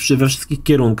we wszystkich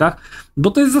kierunkach,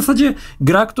 bo to jest w zasadzie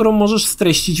gra, którą możesz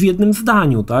streścić w jednym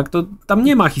zdaniu, tak? Tam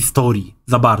nie ma historii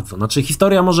za bardzo. Znaczy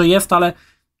historia może jest, ale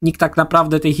nikt tak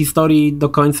naprawdę tej historii do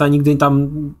końca nigdy tam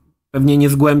pewnie nie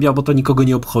zgłębia, bo to nikogo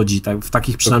nie obchodzi, tak, w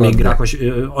takich przynajmniej grach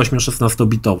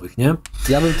 8-16-bitowych, nie?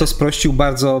 Ja bym to sprościł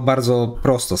bardzo, bardzo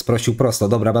prosto.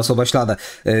 Dobra, masowa ślada.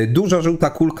 Duża żółta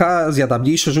kulka zjada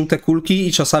mniejsze żółte kulki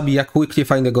i czasami jak łyknie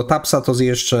fajnego tapsa, to zje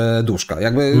jeszcze duszka.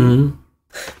 Jakby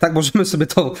tak możemy sobie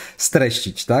to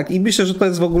streścić, tak? I myślę, że to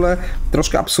jest w ogóle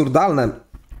troszkę absurdalne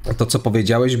to, co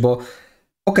powiedziałeś, bo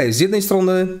z jednej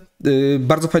strony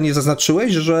bardzo fajnie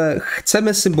zaznaczyłeś, że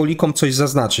chcemy symboliką coś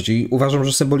zaznaczyć i uważam,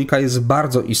 że symbolika jest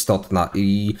bardzo istotna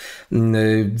i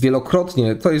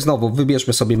wielokrotnie, to jest znowu,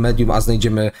 wybierzmy sobie medium, a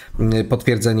znajdziemy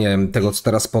potwierdzenie tego, co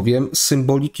teraz powiem,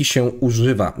 symboliki się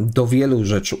używa do wielu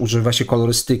rzeczy, używa się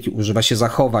kolorystyki, używa się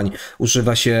zachowań,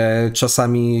 używa się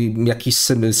czasami jakiejś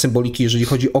symboliki, jeżeli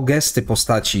chodzi o gesty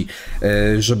postaci,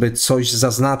 żeby coś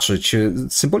zaznaczyć.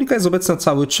 Symbolika jest obecna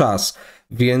cały czas,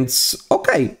 więc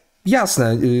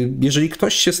jasne, jeżeli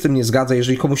ktoś się z tym nie zgadza,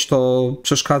 jeżeli komuś to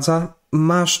przeszkadza,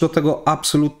 masz do tego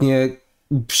absolutnie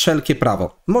wszelkie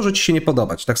prawo. Może ci się nie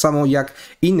podobać. Tak samo jak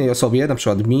innej osobie, na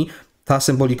przykład mi, ta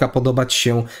symbolika podobać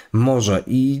się może.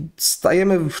 I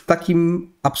stajemy w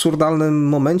takim absurdalnym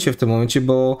momencie w tym momencie,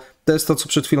 bo to jest to, co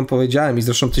przed chwilą powiedziałem i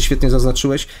zresztą ty świetnie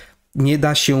zaznaczyłeś, nie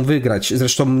da się wygrać.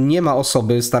 Zresztą nie ma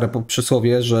osoby, stare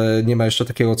przysłowie, że nie ma jeszcze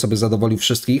takiego, co by zadowolił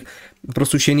wszystkich. Po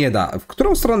prostu się nie da. W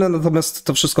którą stronę natomiast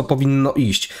to wszystko powinno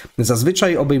iść?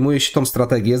 Zazwyczaj obejmuje się tą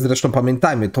strategię, zresztą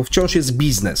pamiętajmy, to wciąż jest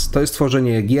biznes. To jest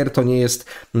tworzenie gier, to nie jest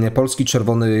Polski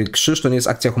Czerwony Krzyż, to nie jest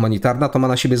akcja humanitarna, to ma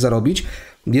na siebie zarobić.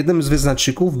 Jednym z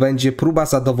wyznaczników będzie próba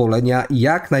zadowolenia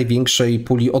jak największej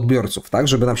puli odbiorców, tak?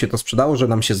 Żeby nam się to sprzedało, żeby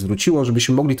nam się zwróciło,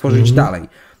 żebyśmy mogli tworzyć dalej.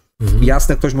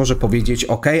 Jasne, ktoś może powiedzieć,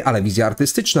 ok, ale wizja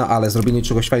artystyczna, ale zrobienie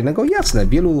czegoś fajnego, jasne.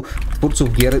 Wielu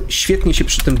twórców gier świetnie się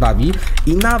przy tym bawi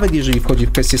i nawet jeżeli wchodzi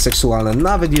w kwestie seksualne,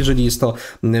 nawet jeżeli jest to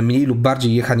mniej lub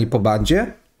bardziej jechanie po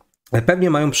bandzie, pewnie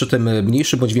mają przy tym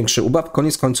mniejszy bądź większy ubaw,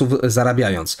 koniec końców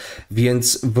zarabiając.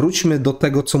 Więc wróćmy do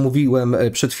tego, co mówiłem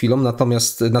przed chwilą,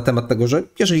 natomiast na temat tego, że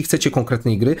jeżeli chcecie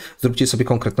konkretnej gry, zróbcie sobie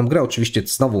konkretną grę. Oczywiście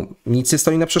znowu nic nie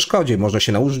stoi na przeszkodzie, można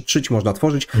się nauczyć, można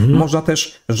tworzyć, można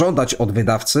też żądać od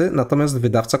wydawcy, natomiast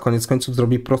wydawca koniec końców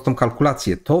zrobi prostą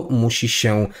kalkulację. To musi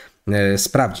się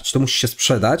sprawdzić, to musi się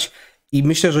sprzedać. I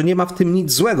myślę, że nie ma w tym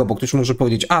nic złego, bo ktoś może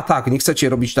powiedzieć, a tak, nie chcecie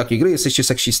robić takiej gry, jesteście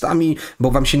seksistami,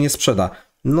 bo wam się nie sprzeda.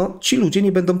 No, ci ludzie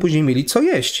nie będą później mieli co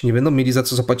jeść, nie będą mieli za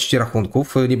co zapłacić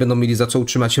rachunków, nie będą mieli za co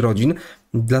utrzymać rodzin.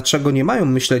 Dlaczego nie mają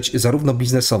myśleć zarówno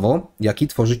biznesowo, jak i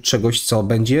tworzyć czegoś, co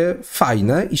będzie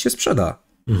fajne i się sprzeda?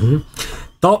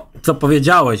 To, co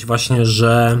powiedziałeś właśnie,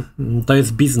 że to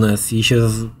jest biznes i się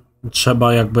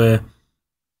trzeba jakby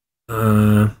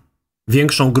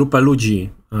większą grupę ludzi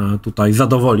tutaj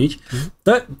zadowolić.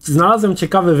 To znalazłem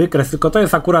ciekawy wykres, tylko to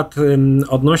jest akurat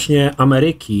odnośnie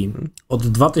Ameryki. Od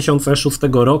 2006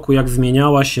 roku, jak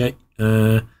zmieniała się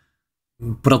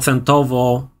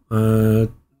procentowo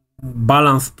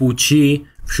balans płci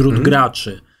wśród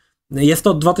graczy. Jest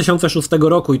to od 2006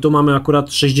 roku i tu mamy akurat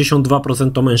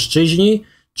 62% to mężczyźni,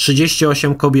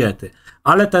 38% kobiety.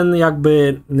 Ale ten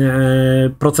jakby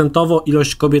procentowo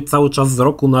ilość kobiet cały czas z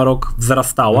roku na rok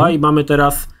wzrastała i mamy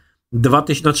teraz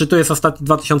znaczy to jest ostatni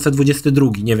 2022,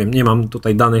 nie wiem, nie mam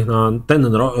tutaj danych na ten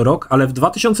rok, ale w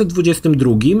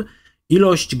 2022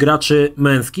 ilość graczy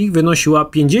męskich wynosiła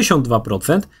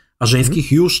 52%, a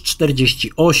żeńskich już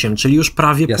 48%, czyli już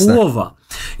prawie połowa.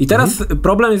 I teraz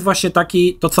problem jest właśnie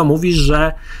taki, to co mówisz,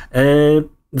 że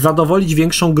zadowolić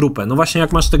większą grupę. No właśnie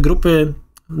jak masz te grupy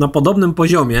na podobnym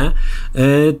poziomie,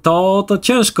 to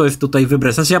ciężko jest tutaj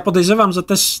wybrać. Znaczy ja podejrzewam, że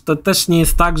to też nie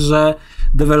jest tak, że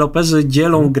deweloperzy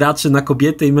dzielą graczy na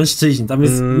kobiety i mężczyźni. Tam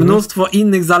jest mnóstwo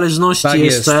innych zależności tak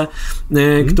jeszcze,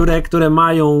 które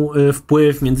mają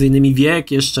wpływ, między innymi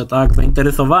wiek jeszcze, tak,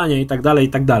 zainteresowanie i tak dalej, i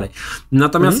tak dalej.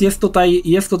 Natomiast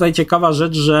jest tutaj ciekawa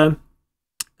rzecz, że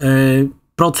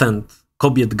procent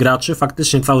kobiet graczy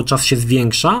faktycznie cały czas się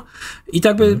zwiększa i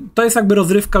to jest jakby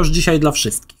rozrywka już dzisiaj dla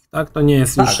wszystkich. Tak? To nie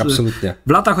jest już... absolutnie.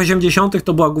 W latach 80.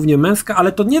 to była głównie męska,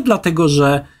 ale to nie dlatego,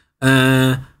 że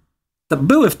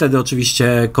były wtedy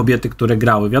oczywiście kobiety, które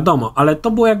grały, wiadomo, ale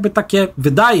to było jakby takie,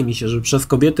 wydaje mi się, że przez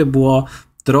kobiety było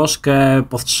troszkę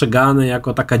postrzegane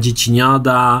jako taka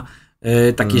dzieciniada,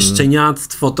 takie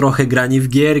szczeniactwo, trochę granie w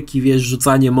gierki, wiesz,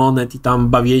 rzucanie monet i tam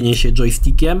bawienie się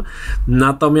joystickiem.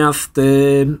 Natomiast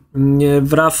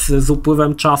wraz z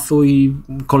upływem czasu i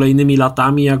kolejnymi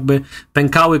latami jakby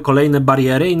pękały kolejne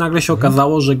bariery i nagle się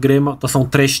okazało, że gry to są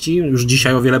treści, już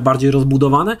dzisiaj o wiele bardziej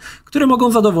rozbudowane, które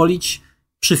mogą zadowolić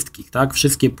wszystkich, tak?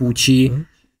 Wszystkie płci.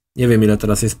 Nie wiem, ile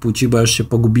teraz jest płci, bo już się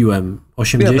pogubiłem.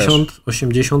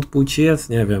 80 płci jest?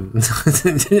 Nie wiem.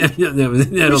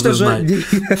 Nie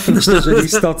Myślę, że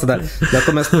istotne.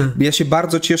 Natomiast ja się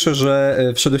bardzo cieszę, że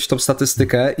wszedłeś w tą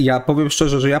statystykę. Ja powiem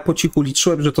szczerze, że ja po cichu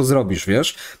liczyłem, że to zrobisz,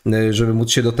 wiesz, żeby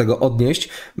móc się do tego odnieść,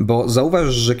 bo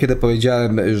zauważ, że kiedy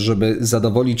powiedziałem, żeby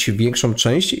zadowolić większą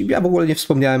część, ja w ogóle nie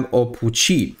wspomniałem o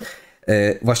płci.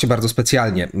 Właśnie bardzo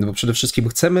specjalnie, bo przede wszystkim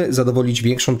chcemy zadowolić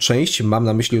większą część, mam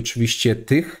na myśli oczywiście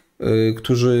tych,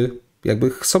 którzy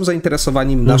jakby są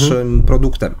zainteresowani naszym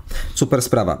produktem. Super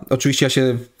sprawa. Oczywiście ja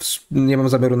się nie mam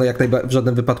zamiaru w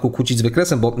żadnym wypadku kłócić z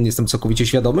wykresem, bo jestem całkowicie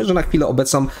świadomy, że na chwilę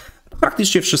obecną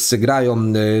praktycznie wszyscy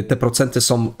grają, te procenty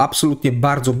są absolutnie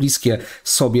bardzo bliskie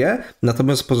sobie,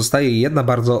 natomiast pozostaje jedna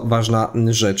bardzo ważna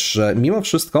rzecz, że mimo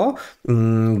wszystko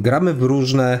gramy w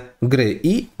różne gry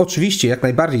i oczywiście jak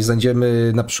najbardziej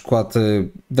znajdziemy na przykład,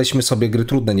 weźmy sobie gry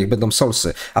trudne, niech będą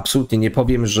solsy. Absolutnie nie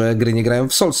powiem, że gry nie grają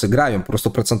w solsy, grają, po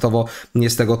prostu procentowo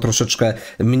jest tego troszeczkę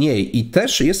mniej. I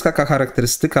też jest taka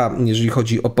charakterystyka, jeżeli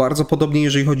chodzi o bardzo podobnie,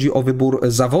 jeżeli chodzi o wybór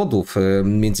zawodów,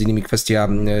 między innymi kwestia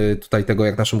tutaj tego,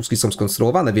 jak nasze mózgi są są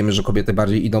skonstruowane. Wiemy, że kobiety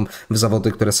bardziej idą w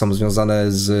zawody, które są związane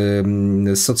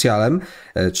z socjalem,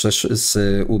 czy też z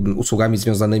usługami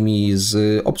związanymi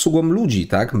z obsługą ludzi,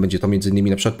 tak? Będzie to między innymi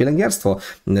na przykład pielęgniarstwo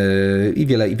i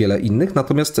wiele innych.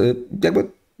 Natomiast jakby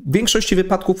w większości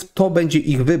wypadków to będzie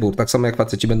ich wybór, tak samo jak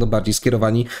faceci będą bardziej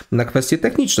skierowani na kwestie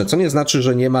techniczne, co nie znaczy,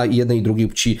 że nie ma jednej i drugiej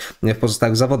płci w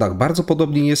pozostałych zawodach. Bardzo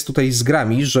podobnie jest tutaj z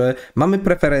grami, że mamy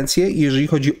preferencje, jeżeli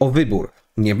chodzi o wybór.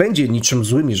 Nie będzie niczym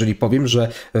złym, jeżeli powiem, że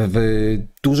w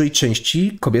dużej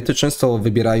części kobiety często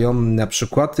wybierają na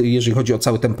przykład, jeżeli chodzi o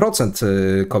cały ten procent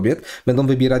kobiet, będą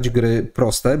wybierać gry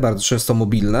proste, bardzo często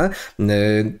mobilne.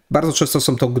 Bardzo często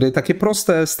są to gry takie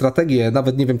proste, strategie,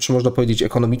 nawet nie wiem, czy można powiedzieć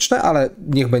ekonomiczne, ale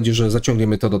niech będzie, że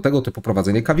zaciągniemy to do tego, typu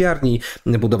prowadzenie kawiarni,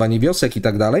 budowanie wiosek i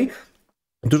tak dalej.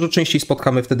 Dużo częściej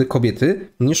spotkamy wtedy kobiety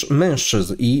niż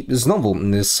mężczyzn i znowu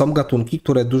są gatunki,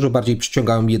 które dużo bardziej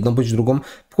przyciągają jedną bądź drugą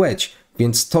płeć.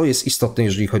 Więc to jest istotne,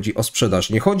 jeżeli chodzi o sprzedaż.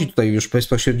 Nie chodzi tutaj już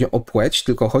bezpośrednio o płeć,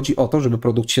 tylko chodzi o to, żeby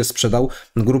produkt się sprzedał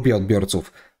grupie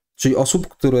odbiorców. Czyli osób,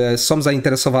 które są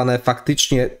zainteresowane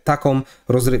faktycznie taką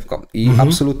rozrywką. I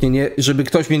absolutnie nie, żeby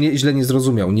ktoś mnie źle nie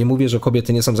zrozumiał. Nie mówię, że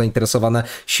kobiety nie są zainteresowane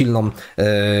silną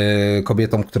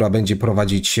kobietą, która będzie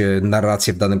prowadzić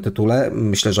narrację w danym tytule.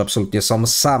 Myślę, że absolutnie są.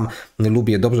 Sam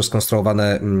lubię dobrze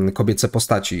skonstruowane kobiece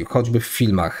postaci, choćby w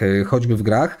filmach, choćby w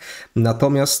grach.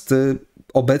 Natomiast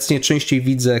obecnie częściej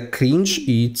widzę cringe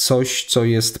i coś, co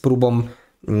jest próbą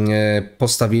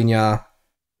postawienia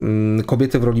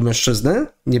kobiety w roli mężczyzny.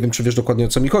 Nie wiem, czy wiesz dokładnie, o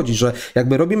co mi chodzi, że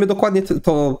jakby robimy dokładnie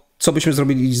to, co byśmy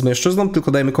zrobili z mężczyzną,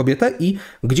 tylko dajemy kobietę i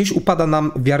gdzieś upada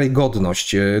nam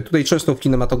wiarygodność. Tutaj często w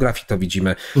kinematografii to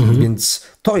widzimy, więc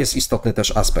to jest istotny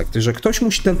też aspekt, że ktoś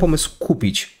musi ten pomysł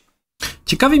kupić.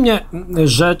 Ciekawi mnie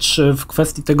rzecz w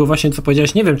kwestii tego właśnie, co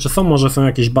powiedziałeś. Nie wiem, czy może są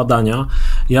jakieś badania.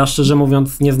 Ja szczerze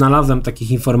mówiąc nie znalazłem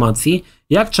takich informacji.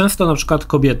 Jak często na przykład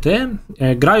kobiety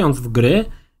grając w gry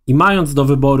i mając do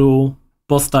wyboru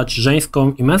postać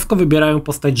żeńską i męską, wybierają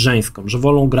postać żeńską, że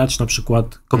wolą grać na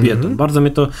przykład kobietą. Bardzo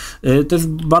mnie to jest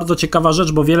bardzo ciekawa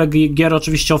rzecz, bo wiele gier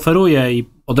oczywiście oferuje i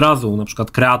od razu na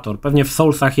przykład kreator, pewnie w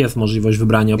Soulsach jest możliwość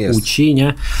wybrania płci,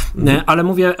 nie? Ale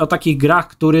mówię o takich grach,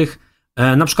 których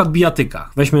na przykład w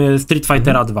bijatykach. Weźmy Street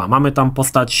Fightera 2. Mamy tam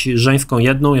postać żeńską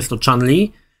jedną, jest to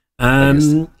Chun-Li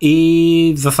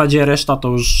i w zasadzie reszta to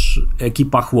już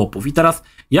ekipa chłopów. I teraz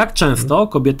jak często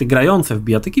kobiety grające w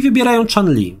bijatyki wybierają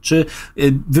Chun-Li? Czy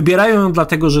wybierają ją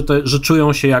dlatego, że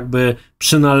czują się jakby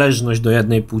przynależność do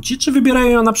jednej płci, czy wybierają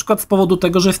ją na przykład z powodu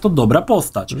tego, że jest to dobra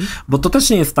postać? Bo to też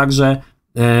nie jest tak, że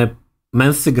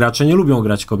męscy gracze nie lubią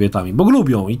grać kobietami, bo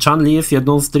lubią i Chun-Li jest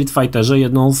jedną z Street Fighterze,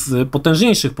 jedną z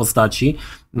potężniejszych postaci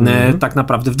tak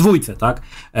naprawdę w dwójce, tak?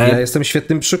 Ja jestem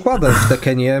świetnym przykładem. W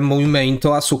Tekkenie mój main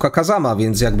to Asuka Kazama,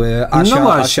 więc jakby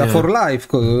Asia for life.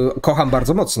 Kocham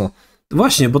bardzo mocno.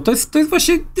 Właśnie, bo to jest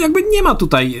właśnie jakby nie ma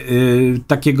tutaj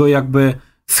takiego jakby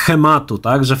schematu,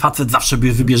 tak, że facet zawsze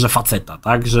wybierze faceta,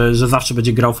 tak, że zawsze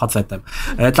będzie grał facetem.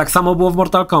 Tak samo było w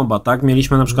Mortal Kombat, tak,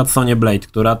 mieliśmy na przykład Sonię Blade,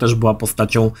 która też była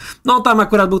postacią, no tam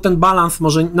akurat był ten balans,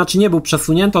 może, znaczy nie był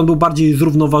przesunięty, on był bardziej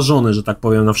zrównoważony, że tak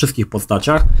powiem, na wszystkich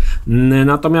postaciach,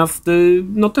 natomiast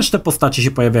no też te postacie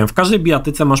się pojawiają. W każdej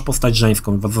bijatyce masz postać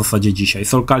żeńską w zasadzie dzisiaj.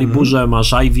 Soul Caliburze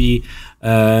masz Ivy,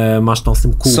 masz tą z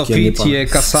tym kółkiem. Sofitię,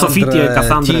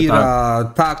 Cassandrę,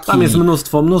 Tira, tak. Tam jest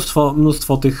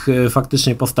mnóstwo tych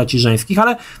faktycznie postaci żeńskich,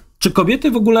 ale czy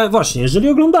kobiety w ogóle, właśnie, jeżeli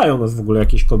oglądają nas w ogóle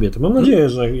jakieś kobiety, mam nadzieję,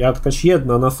 że jakaś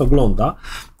jedna nas ogląda,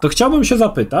 to chciałbym się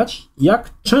zapytać, jak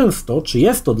często, czy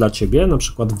jest to dla ciebie na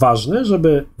przykład ważne,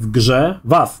 żeby w grze,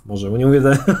 może, bo nie mówię,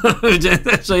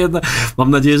 że jedna,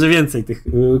 mam nadzieję, że więcej tych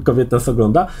kobiet nas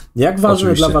ogląda, jak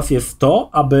ważne dla was jest to,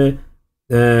 aby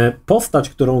postać,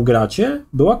 którą gracie,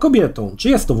 była kobietą? Czy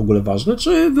jest to w ogóle ważne,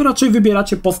 czy wy raczej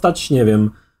wybieracie postać, nie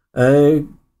wiem,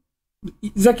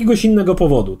 z jakiegoś innego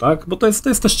powodu, tak? Bo to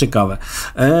jest też ciekawe.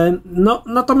 No,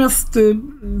 natomiast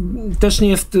też nie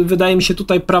jest, wydaje mi się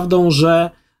tutaj prawdą, że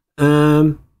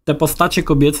te postacie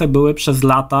kobiece były przez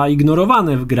lata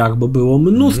ignorowane w grach, bo było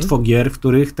mnóstwo gier, w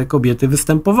których te kobiety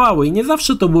występowały i nie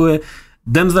zawsze to były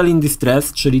damsel in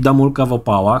distress, czyli damulka w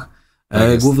opałach.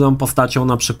 Główną postacią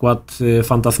na przykład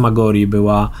Fantasmagorii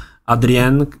była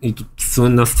Adrienne, i tu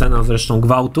słynna scena zresztą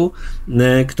gwałtu,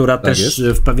 która też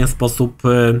w pewien sposób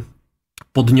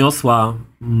podniosła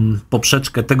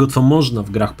poprzeczkę tego, co można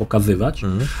w grach pokazywać.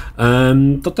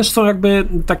 To też są jakby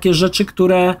takie rzeczy,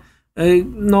 które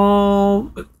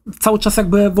no cały czas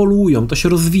jakby ewoluują, to się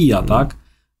rozwija, tak?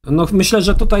 No myślę,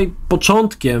 że tutaj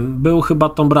początkiem był chyba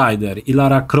Tomb Raider i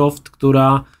Lara Croft,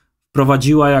 która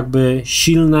wprowadziła jakby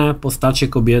silne postacie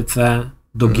kobiece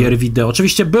do gier wideo.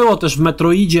 Oczywiście było też w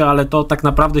Metroidzie, ale to tak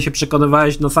naprawdę się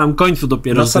przekonywałeś na samym końcu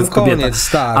dopiero, że to jest kobieta.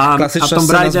 Koniec, tak. Klasyczna Tomb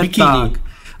scena Raider, z bikini. tak.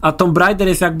 A Tomb Raider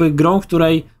jest jakby grą, w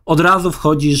której od razu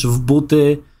wchodzisz w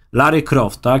buty Lara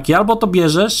Croft, tak? I albo to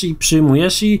bierzesz i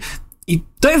przyjmujesz i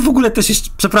to jest w ogóle też jeszcze,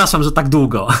 przepraszam, że tak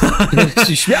długo.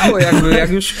 Śmiało,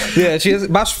 jak już wiesz,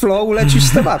 masz flow, lecisz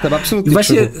z tematem, absolutnie. I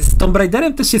właśnie z Tomb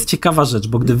Raiderem też jest ciekawa rzecz,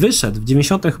 bo gdy wyszedł w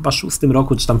 96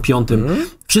 roku, czy tam 5,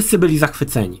 wszyscy byli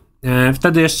zachwyceni.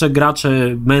 Wtedy jeszcze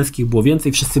graczy męskich było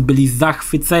więcej, wszyscy byli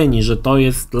zachwyceni, że to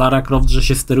jest Lara Croft, że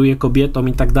się steruje kobietą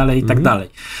i tak dalej, i tak dalej.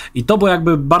 I to było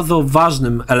jakby bardzo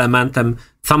ważnym elementem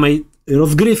samej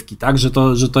rozgrywki, tak,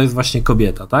 że to jest właśnie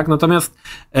kobieta, tak, natomiast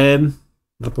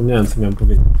zapomniałem, co miałem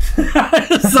powiedzieć.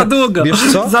 Za długo.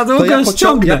 Wiesz co? Za długo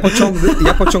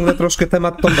ja pociągnę troszkę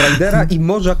temat Tomb Raidera i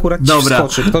może akurat ci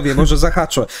wskoczy. Kto wie, może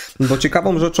zahaczę. Bo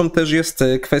ciekawą rzeczą też jest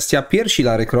kwestia piersi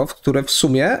Lary Croft, które w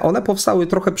sumie one powstały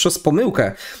trochę przez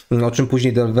pomyłkę, o czym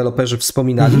później deweloperzy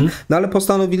wspominali, no ale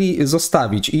postanowili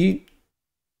zostawić i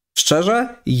szczerze,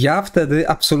 ja wtedy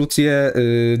absolutnie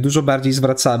dużo bardziej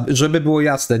zwracałem, żeby było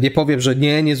jasne, nie powiem, że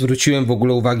nie zwróciłem w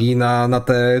ogóle uwagi na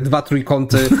te 2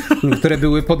 trójkąty, które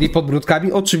były pod jej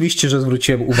podbródkami. Oczywiście, że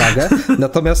zwróciłem uwagę,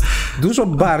 natomiast dużo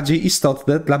bardziej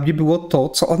istotne dla mnie było to,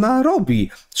 co ona robi.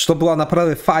 Że to była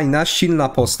naprawdę fajna, silna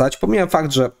postać. Pomijam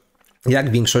fakt, że jak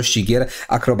w większości gier,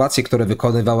 akrobacje, które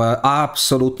wykonywała,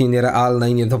 absolutnie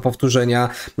nierealne i nie do powtórzenia.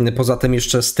 Poza tym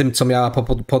jeszcze z tym, co miała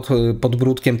pod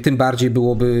podbródkiem, tym bardziej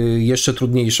byłoby jeszcze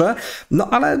trudniejsze. No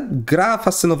ale gra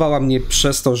fascynowała mnie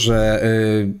przez to, że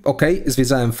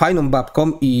zwiedzałem fajną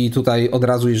babką i tutaj od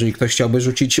razu, jeżeli ktoś chciałby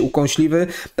rzucić ukąśliwy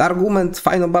argument,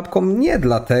 fajną babką nie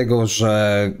dlatego,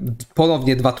 że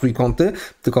ponownie 2 trójkąty,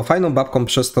 tylko fajną babką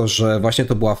przez to, że właśnie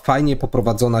to była fajnie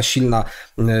poprowadzona, silna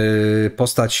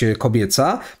postać kobieca.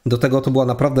 Do tego to była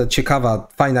naprawdę ciekawa,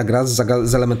 fajna gra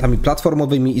z elementami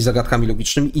platformowymi i zagadkami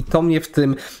logicznymi i to mnie w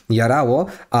tym jarało,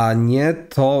 a nie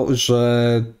to,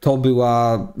 że to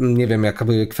była, nie wiem,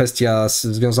 jakby kwestia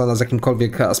związana z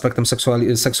jakimkolwiek aspektem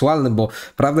seksualnym, bo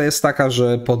prawda jest taka,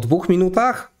 że po 2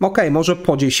 minutach, może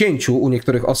po 10 u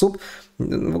niektórych osób,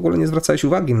 w ogóle nie zwracałeś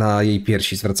uwagi na jej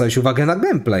piersi, zwracałeś uwagę na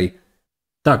gameplay.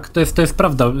 Tak, to jest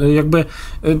prawda. Jakby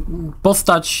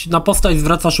na postać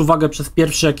zwracasz uwagę przez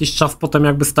pierwszy jakiś czas, potem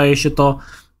jakby staje się to,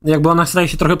 jakby ona staje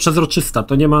się trochę przezroczysta,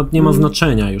 to nie ma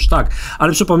znaczenia już, tak.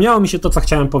 Ale przypomniało mi się to, co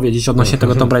chciałem powiedzieć odnośnie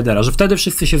tego Tomb Raidera, że wtedy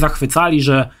wszyscy się zachwycali,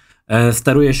 że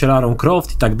steruje się Larą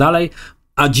Croft i tak dalej,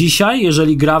 a dzisiaj,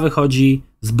 jeżeli gra wychodzi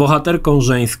z bohaterką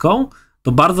żeńską,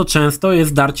 to bardzo często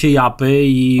jest darcie japy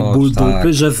i ból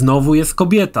dupy, że znowu jest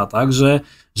kobieta, tak, że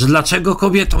dlaczego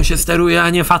kobietą się steruje, a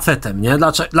nie facetem, nie?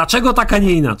 Dlaczego tak, a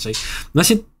nie inaczej?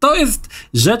 Właśnie to jest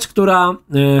rzecz, która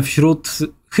wśród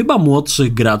chyba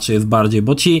młodszych graczy jest bardziej,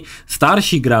 bo ci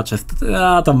starsi gracze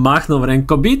tam machną ręką,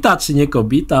 kobita czy nie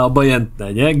kobita,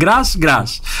 obojętne, nie? Grasz,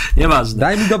 nieważne.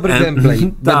 Daj mi dobry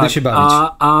gameplay, będę się bawić.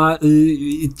 A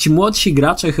ci młodsi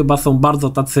gracze chyba są bardzo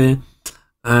tacy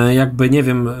jakby, nie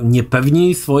wiem,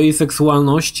 niepewni swojej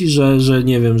seksualności, że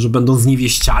nie wiem, że będą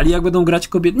zniewieściali, jak będą grać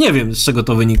kobiety. Nie wiem, z czego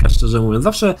to wynika, szczerze mówiąc.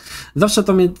 Zawsze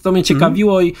to mnie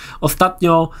ciekawiło i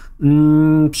ostatnio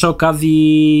przy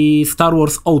okazji Star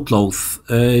Wars Outlaws,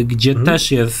 gdzie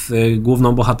też jest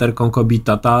główną bohaterką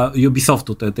kobieta, ta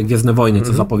Ubisoftu, te Gwiezdne Wojny,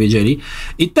 co zapowiedzieli.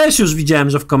 I też już widziałem,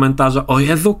 że w komentarzach, o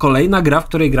Jezu, kolejna gra, w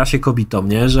której gra się kobietą,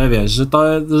 nie? Że wiesz,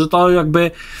 że to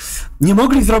jakby nie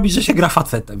mogli zrobić, że się gra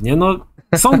facetem, nie? No,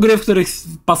 są gry, w których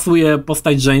pasuje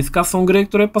postać żeńska, są gry, w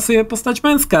których pasuje postać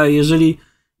męska. Jeżeli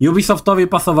Ubisoftowi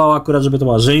pasowało akurat, żeby to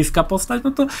była żeńska postać,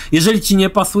 no to jeżeli ci nie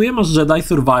pasuje, masz Jedi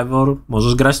Survivor,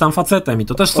 możesz grać tam facetem i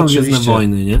to też są Gwiezdne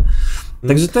Wojny, nie?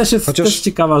 Także też jest też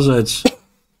ciekawa rzecz.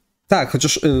 Tak,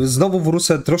 chociaż znowu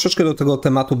wrócę troszeczkę do tego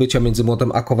tematu bycia między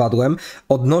młotem a kowadłem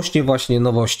odnośnie właśnie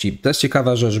nowości. To jest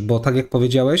ciekawa rzecz, bo tak jak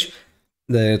powiedziałeś,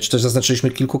 czy też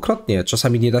zaznaczyliśmy kilkukrotnie,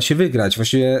 czasami nie da się wygrać.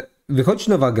 Właściwie wychodzi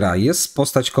nowa gra, jest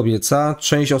postać kobieca,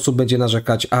 część osób będzie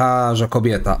narzekać, że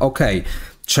kobieta, okej.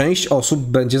 Część osób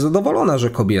będzie zadowolona, że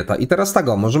kobieta. I teraz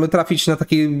możemy trafić na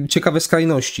takie ciekawe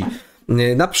skrajności.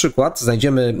 Na przykład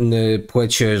znajdziemy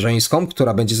płeć żeńską,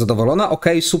 która będzie zadowolona,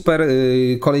 super,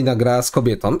 kolejna gra z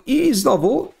kobietą. I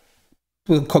znowu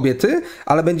kobiety,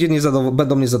 ale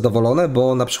będą niezadowolone,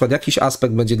 bo na przykład jakiś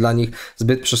aspekt będzie dla nich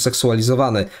zbyt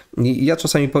przeseksualizowany. I ja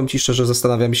czasami, powiem ci szczerze,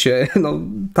 zastanawiam się,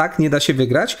 tak, nie da się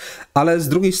wygrać, ale z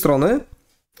drugiej strony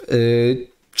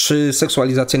czy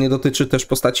seksualizacja nie dotyczy też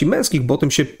postaci męskich, bo o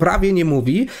tym się prawie nie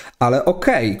mówi, ale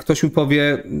ktoś mi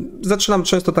powie, zaczynam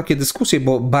często takie dyskusje,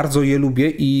 bo bardzo je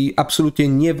lubię i absolutnie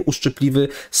nie w uszczypliwy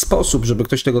sposób, żeby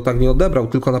ktoś tego tak nie odebrał,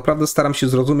 tylko naprawdę staram się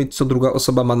zrozumieć, co druga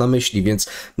osoba ma na myśli, więc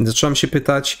zaczynam się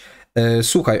pytać,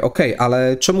 słuchaj, okej,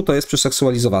 ale czemu to jest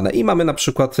przeseksualizowane? I mamy na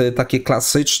przykład takie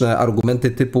klasyczne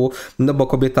argumenty typu, no bo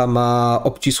kobieta ma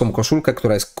obcisłą koszulkę,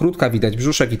 która jest krótka, widać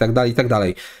brzuszek i tak dalej, i tak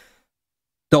dalej.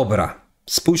 Dobra.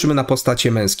 Spójrzmy na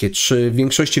postacie męskie. Czy w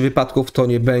większości wypadków to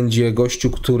nie będzie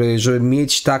gościu, który, żeby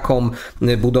mieć taką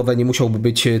budowę, nie musiałby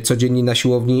być codziennie na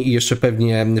siłowni i jeszcze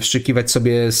pewnie wszczykiwać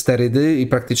sobie sterydy i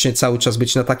praktycznie cały czas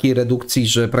być na takiej redukcji,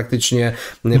 że praktycznie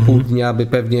pół dnia by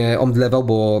pewnie omdlewał,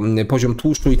 bo poziom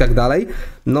tłuszczu i tak dalej.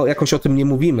 No jakoś o tym nie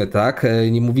mówimy, tak?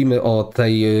 Nie mówimy o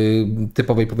tej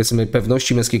typowej, powiedzmy,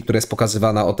 pewności męskiej, która jest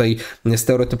pokazywana, o tej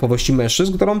stereotypowości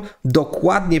mężczyzn, którą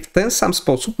dokładnie w ten sam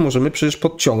sposób możemy przecież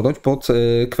podciągnąć pod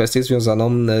kwestię związaną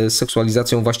z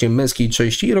seksualizacją właśnie męskiej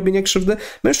części i robienie krzywdy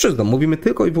mężczyznom. Mówimy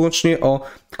tylko i wyłącznie o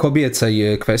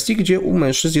kobiecej kwestii, gdzie u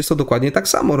mężczyzn jest to dokładnie tak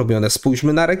samo robione.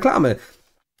 Spójrzmy na reklamy,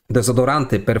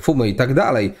 dezodoranty, perfumy i tak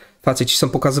dalej. Faceci są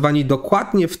pokazywani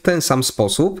dokładnie w ten sam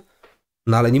sposób,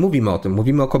 no ale nie mówimy o tym,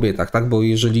 mówimy o kobietach, tak? Bo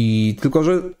jeżeli, tylko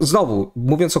że znowu,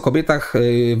 mówiąc o kobietach,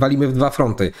 walimy w dwa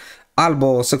fronty.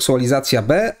 Albo seksualizacja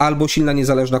B, albo silna,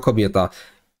 niezależna kobieta.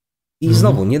 I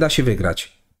znowu, nie da się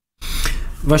wygrać.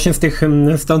 Właśnie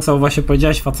z tą, co właśnie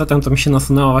powiedziałeś facetem, to mi się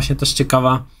nasunęła właśnie też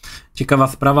ciekawa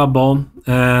sprawa, bo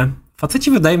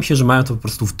faceci wydaje mi się, że mają to po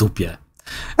prostu w dupie.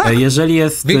 Jeżeli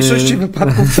jest... W większości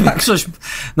wypadków tak.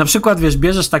 Na przykład, wiesz,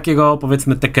 bierzesz takiego,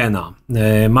 powiedzmy, Tekena,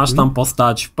 masz tam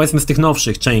postać, powiedzmy z tych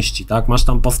nowszych części, tak, masz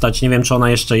tam postać, nie wiem, czy ona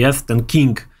jeszcze jest, ten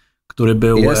King, który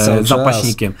był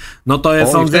zapaśnikiem. No to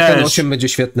jest on, wiesz... Tekken 8 będzie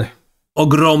świetny.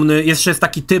 Ogromny, jeszcze jest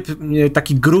taki typ,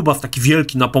 taki grubas, taki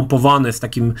wielki, napompowany, z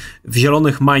takim w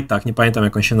zielonych majtach, nie pamiętam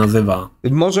jak on się nazywa.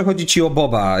 Może chodzi ci o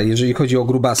Boba, jeżeli chodzi o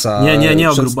grubasa. Nie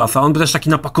o grubasa, on też taki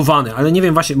napakowany, ale nie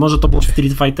wiem właśnie, może to był w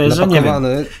Street Fighterze,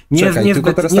 napakowany. Nie wiem.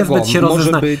 Niezbyt się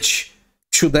może być...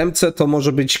 W 7 to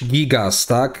może być Gigas,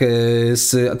 tak?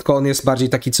 Tylko on jest bardziej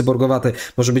taki cyborgowaty.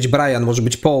 Może być Brian, może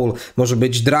być Paul, może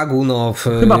być Dragunow.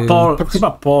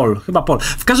 Chyba Paul.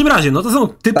 W każdym razie, no to są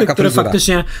typy, taka które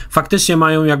faktycznie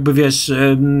mają jakby, wiesz,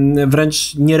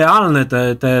 wręcz nierealne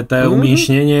te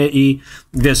umięśnienie i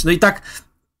wiesz, no i tak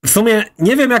w sumie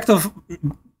nie wiem jak to...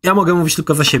 Ja mogę mówić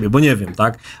tylko za siebie, bo nie wiem,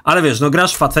 tak? Ale wiesz, no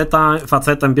grasz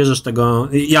facetem, bierzesz tego...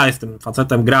 Ja jestem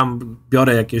facetem,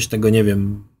 biorę jakiegoś tego, nie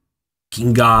wiem...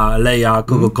 Kinga, Leia,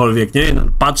 kogokolwiek, nie?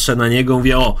 Patrzę na niego,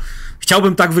 mówię,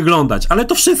 chciałbym tak wyglądać, ale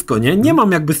to wszystko, nie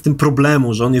mam jakby z tym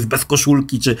problemu, że on jest bez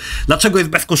koszulki, czy dlaczego jest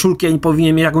bez koszulki, a nie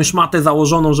powinien mieć jakąś matę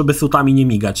założoną, żeby sutami nie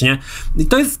migać, nie? I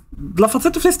to jest, dla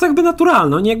facetów jest to jakby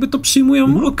naturalne, oni jakby to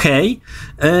przyjmują okej,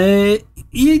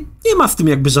 i nie ma z tym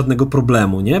jakby żadnego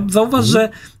problemu, nie? Zauważ, że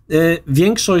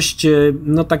większość,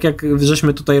 no tak jak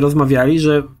żeśmy tutaj rozmawiali,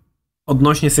 że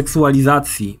odnośnie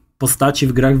seksualizacji postaci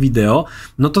w grach wideo,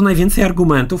 no to najwięcej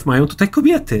argumentów mają tutaj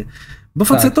kobiety. Bo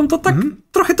facetom to tak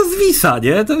trochę to zwisa,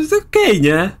 nie? To jest okej,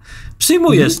 nie?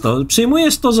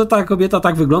 Przyjmujesz to, że ta kobieta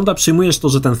tak wygląda, przyjmujesz to,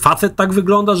 że ten facet tak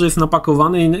wygląda, że jest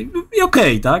napakowany i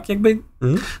okej, tak? Jakby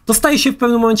to staje się w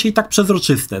pewnym momencie i tak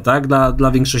przezroczyste, tak?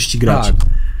 Dla większości graczy. Tak.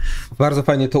 Bardzo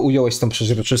fajnie to ująłeś z tą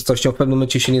przeźroczystością. W pewnym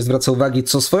momencie się nie zwraca uwagi,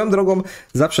 co swoją drogą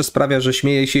zawsze sprawia, że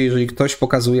śmieje się, jeżeli ktoś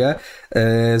pokazuje.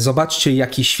 Zobaczcie,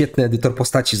 jaki świetny edytor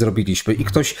postaci zrobiliśmy.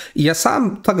 I ja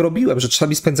sam tak robiłem, że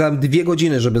czasami spędzałem 2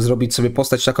 godziny, żeby zrobić sobie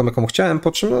postać taką, jaką chciałem,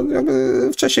 po czym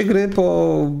w czasie gry,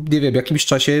 po nie wiem, jakimś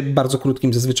czasie, bardzo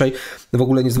krótkim zazwyczaj, w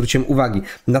ogóle nie zwróciłem uwagi.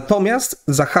 Natomiast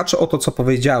zahaczę o to, co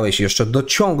powiedziałeś, jeszcze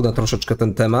dociągnę troszeczkę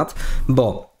ten temat,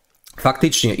 bo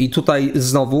faktycznie i tutaj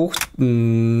znowu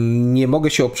nie mogę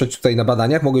się oprzeć tutaj na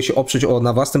badaniach, mogę się oprzeć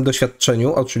na własnym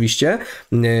doświadczeniu oczywiście,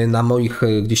 na moich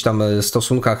gdzieś tam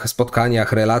stosunkach,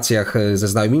 spotkaniach, relacjach ze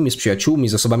znajomymi, z przyjaciółmi,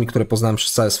 z osobami, które poznałem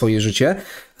przez całe swoje życie.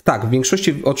 Tak, w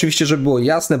większości, oczywiście, żeby było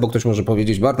jasne, bo ktoś może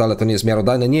powiedzieć, Bart, ale to nie jest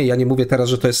miarodajne. Nie, ja nie mówię teraz,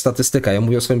 że to jest statystyka. Ja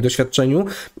mówię o swoim doświadczeniu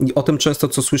i o tym często,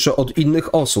 co słyszę od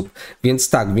innych osób. Więc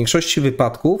tak, w większości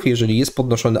wypadków, jeżeli jest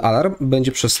podnoszony alarm,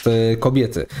 będzie przez te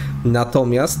kobiety.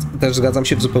 Natomiast też zgadzam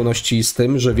się w zupełności z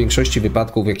tym, że w większości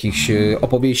wypadków, jakichś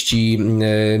opowieści,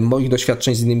 moich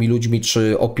doświadczeń z innymi ludźmi,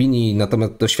 czy opinii na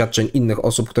temat doświadczeń innych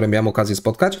osób, które miałem okazję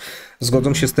spotkać,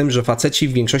 zgodzą się z tym, że faceci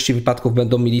w większości wypadków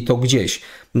będą mieli to gdzieś.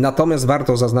 Natomiast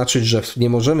warto zaznaczyć, że nie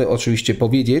możemy oczywiście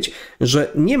powiedzieć,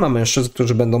 że nie ma mężczyzn,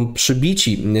 którzy będą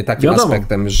przybici takim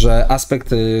aspektem, że aspekt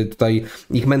tutaj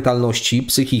ich mentalności,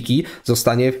 psychiki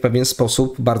zostanie w pewien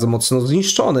sposób bardzo mocno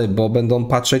zniszczony, bo będą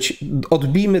patrzeć,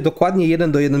 odbijmy dokładnie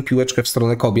 1:1 piłeczkę w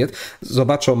stronę kobiet,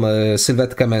 zobaczą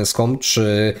sylwetkę męską,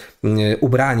 czy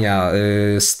ubrania,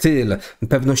 styl,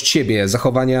 pewność siebie,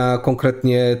 zachowania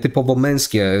konkretnie typowo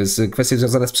męskie, kwestie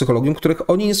związane z psychologią, których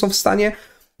oni nie są w stanie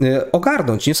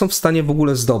ogarnąć, nie są w stanie w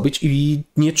ogóle zdobyć i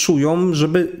nie czują,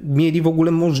 żeby mieli w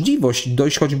ogóle możliwość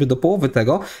dojść choćby do połowy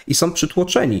tego i są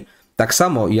przytłoczeni. Tak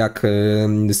samo jak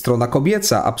strona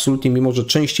kobieca, absolutnie, mimo że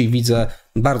częściej widzę,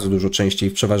 bardzo dużo częściej,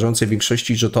 w przeważającej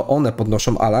większości, że to one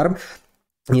podnoszą alarm,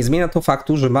 nie zmienia to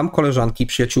faktu, że mam koleżanki,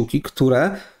 przyjaciółki,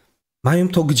 które mają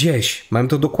to gdzieś, mają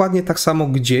to dokładnie tak samo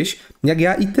gdzieś, jak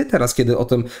ja i ty teraz, kiedy o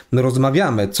tym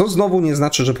rozmawiamy. Co znowu nie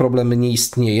znaczy, że problem nie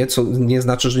istnieje, co nie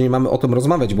znaczy, że nie mamy o tym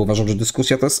rozmawiać, bo uważam, że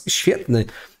dyskusja to jest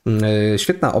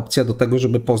świetna opcja do tego,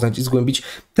 żeby poznać i zgłębić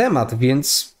temat,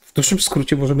 więc w dużym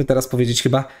skrócie możemy teraz powiedzieć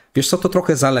chyba, wiesz co, to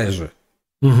trochę zależy.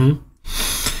 Mhm.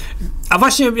 A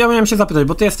właśnie ja miałem się zapytać,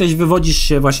 bo ty wywodzisz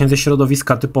się właśnie ze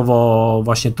środowiska typowo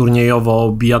właśnie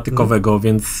turniejowo-bijatykowego,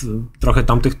 więc trochę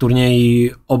tam tych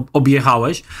turniej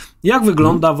objechałeś. Jak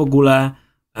wygląda w ogóle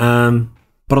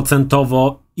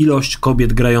procentowo ilość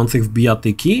kobiet grających w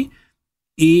bijatyki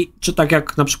i czy tak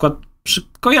jak na przykład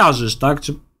kojarzysz, tak?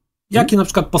 Czy jakie na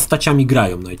przykład postaciami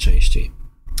grają najczęściej?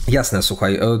 Jasne,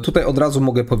 słuchaj, tutaj od razu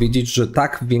mogę powiedzieć, że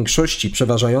tak, w większości,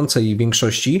 przeważającej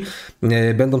większości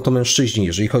będą to mężczyźni,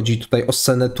 jeżeli chodzi tutaj o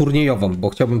scenę turniejową, bo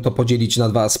chciałbym to podzielić na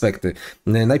dwa aspekty.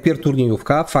 Najpierw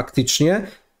turniejówka, faktycznie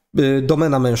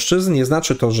domena mężczyzn, nie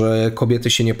znaczy to, że kobiety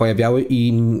się nie pojawiały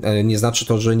i nie znaczy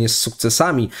to, że nie z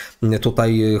sukcesami.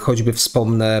 Tutaj choćby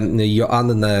wspomnę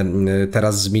Joannę,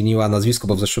 teraz zmieniła nazwisko,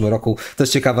 bo w zeszłym roku, to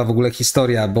jest ciekawa w ogóle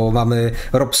historia, bo mamy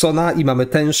Robsona i mamy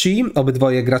Tenshi,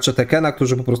 obydwoje gracze Tekena,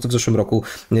 którzy po prostu w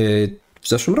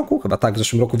zeszłym roku chyba tak, w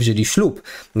zeszłym roku wzięli ślub,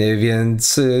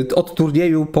 więc od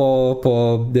turnieju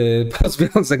po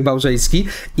związek małżeński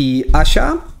i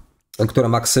Asia, która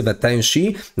ma ksywę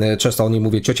Tenshi, często o niej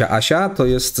mówię ciocia Asia, to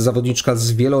jest zawodniczka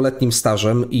z wieloletnim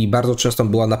stażem i bardzo często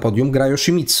była na podium, gra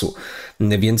Yoshimitsu,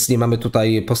 więc nie mamy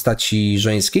tutaj postaci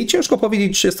żeńskiej. Ciężko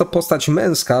powiedzieć, czy jest to postać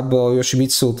męska, bo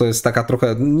Yoshimitsu to jest taka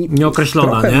trochę...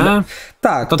 Nieokreślona, nie?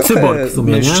 Tak, to cyborg w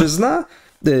sumie, mężczyzna.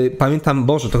 Pamiętam,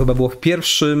 Boże, to chyba było w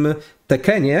pierwszym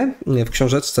Tekenie, w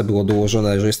książeczce było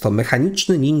dołożone, że jest to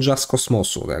mechaniczny ninja z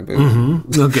kosmosu.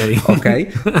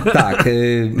 Okej. Tak,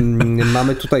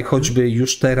 mamy tutaj choćby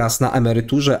już teraz na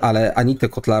emeryturze, ale Anitę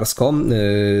Kotlarską,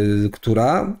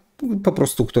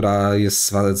 która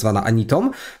jest zwana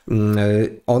Anitą.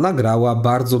 Ona grała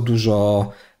bardzo dużo.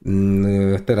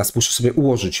 Teraz muszę sobie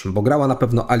ułożyć, bo grała na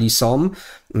pewno Alisą,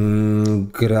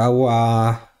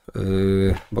 grała...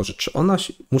 Boże, czy ona...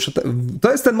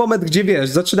 To jest ten moment, gdzie wiesz,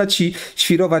 zaczyna ci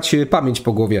świrować pamięć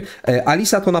po głowie.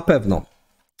 Alisa to na pewno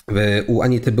u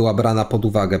Anity była brana pod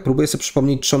uwagę. Próbuję sobie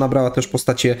przypomnieć, czy ona brała też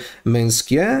postacie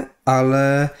męskie,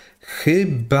 ale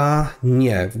chyba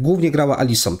nie. Głównie grała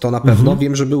Alisą, to na pewno.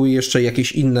 Wiem, że były jeszcze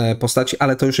jakieś inne postaci,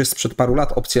 ale to już jest sprzed paru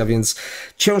lat opcja, więc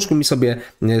ciężko mi sobie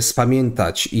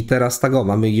spamiętać. I teraz tego,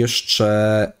 mamy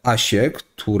jeszcze Asię,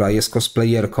 która jest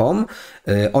cosplayerką.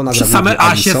 Ona czy same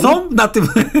Asie są? Na tym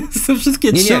są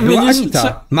wszystkie trzy. Nie, była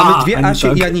Anita. Mamy dwie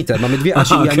Asie i Anitę. Mamy dwie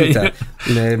Asie i Anitę.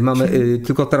 Mamy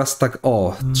tylko teraz tak,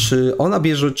 czy ona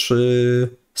bierze,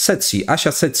 czy... Setsi,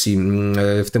 Asia Setsi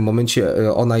w tym momencie,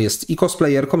 ona jest i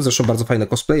cosplayerką, zresztą bardzo fajne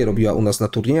cosplaye robiła u nas na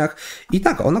turniejach i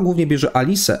tak, ona głównie bierze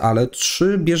Alisę, ale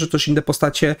czy bierze też inne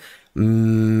postacie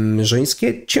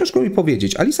żeńskie? Ciężko mi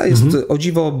powiedzieć. Alisa jest o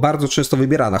dziwo bardzo często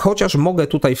wybierana, chociaż mogę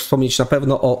tutaj wspomnieć na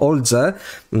pewno o Oldze,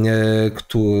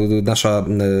 nasza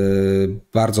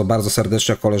bardzo, bardzo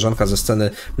serdeczna koleżanka ze sceny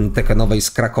tekenowej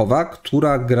z Krakowa,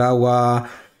 która grała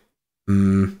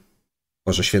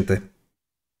Boże Święty.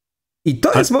 I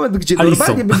to jest moment, gdzie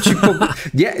normalnie bym ci...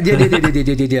 Nie.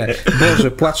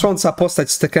 Boże, płacząca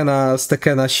postać z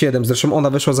Tekena 7, zresztą ona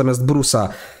wyszła zamiast Bruce'a.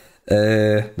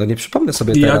 No nie przypomnę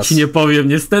sobie teraz. Ja ci nie powiem,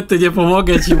 niestety nie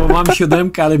pomogę ci, bo mam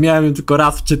 7, ale miałem ją tylko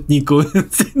raz w czytniku.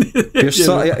 Wiesz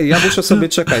co,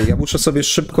 ja muszę sobie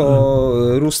szybko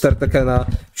rooster Tekena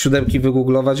 7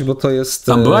 wygooglować, bo to jest...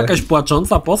 Tam była jakaś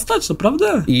płacząca postać,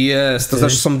 naprawdę? Jest, to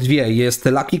znaczy są dwie. Jest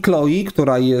Lucky Chloe,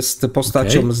 która jest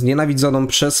postacią znienawidzoną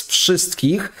przez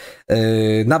wszystkich,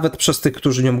 nawet przez tych,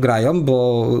 którzy nią grają,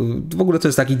 bo w ogóle to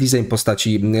jest taki design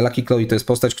postaci. Lucky Chloe to jest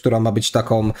postać, która ma być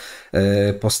taką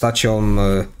postacią,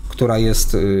 która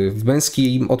jest w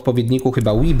męskim odpowiedniku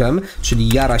chyba weebem, czyli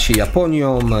jara się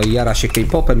Japonią, jara się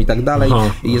K-popem i tak dalej.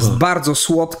 Jest bardzo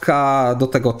słodka, do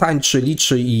tego tańczy,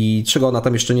 liczy i czego ona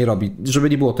tam jeszcze nie robi. Żeby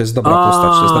nie było, to jest dobra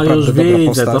postać. To jest naprawdę dobra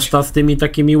postać. To z tymi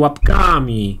takimi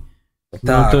łapkami.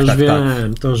 Tak,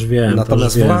 to już wiem.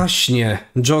 Natomiast właśnie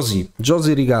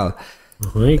Josie Regal.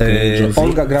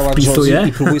 Olga grała Josie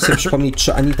i próbuję sobie przypomnieć,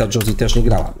 czy Anita Josie też nie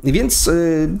grała. Więc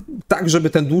tak, żeby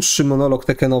ten dłuższy monolog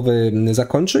tekenowy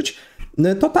zakończyć,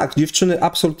 to tak, dziewczyny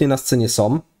absolutnie na scenie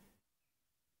są.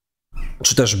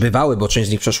 Czy też bywały, bo część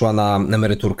z nich przeszła na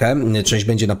emeryturkę, część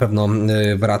będzie na pewno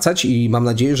wracać i mam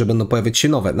nadzieję, że będą pojawiać się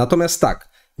nowe. Natomiast tak,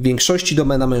 w większości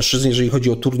domena mężczyzn, jeżeli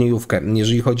chodzi o turniejówkę,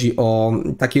 jeżeli chodzi o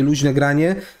takie luźne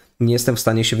granie, nie jestem w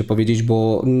stanie się wypowiedzieć,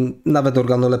 bo nawet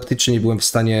organoleptycznie nie byłem w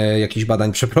stanie jakichś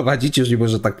badań przeprowadzić, jeżeli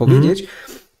można tak powiedzieć.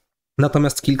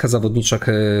 Natomiast kilka zawodniczek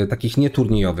takich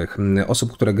nieturniejowych,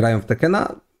 osób, które grają w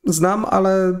Tekena, znam,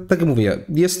 ale tak jak mówię,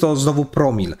 jest to znowu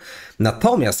promil.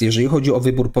 Natomiast jeżeli chodzi o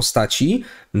wybór postaci,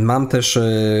 mam też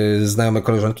znajome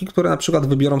koleżanki, które na przykład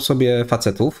wybiorą sobie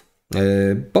facetów,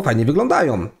 bo fajnie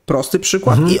wyglądają. Prosty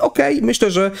przykład i okej,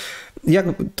 myślę, że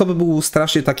to by był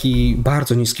strasznie taki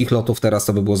bardzo niskich lotów teraz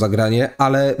to by było zagranie,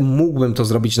 ale mógłbym to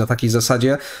zrobić na takiej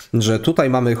zasadzie, że tutaj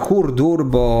mamy hurdur,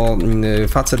 bo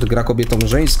facet gra kobietą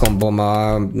żeńską, bo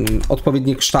ma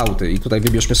odpowiednie kształty i tutaj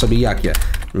wybierzmy sobie jakie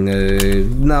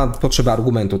na potrzeby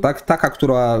argumentu, tak? Taka,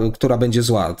 która będzie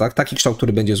zła, tak? Taki kształt,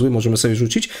 który będzie zły, możemy sobie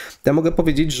rzucić. Ja mogę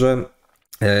powiedzieć, że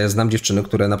znam dziewczyny,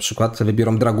 które na przykład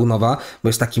wybiorą Dragunowa, bo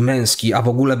jest taki męski, a w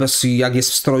ogóle jak jest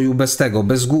w stroju bez tego,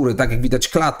 bez góry, tak jak widać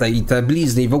klatę i te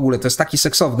blizny i w ogóle to jest taki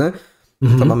seksowny,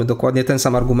 to mamy dokładnie ten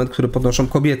sam argument, który podnoszą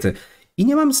kobiety. I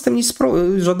nie mam z tym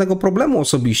żadnego problemu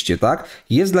osobiście, tak?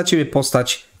 Jest dla ciebie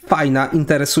postać fajna,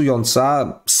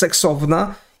 interesująca,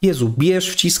 seksowna. Jezu, bierz,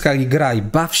 wciskaj i graj,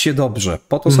 baw się dobrze.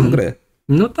 Po to są gry.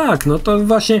 No tak, no to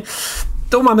właśnie...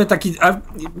 Tu mamy taki,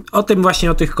 o tym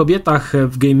właśnie, o tych kobietach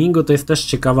w gamingu, to jest też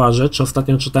ciekawa rzecz.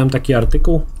 Ostatnio czytałem taki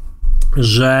artykuł,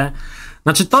 że,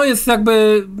 znaczy to jest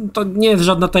jakby, to nie jest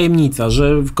żadna tajemnica,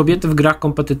 że kobiety w grach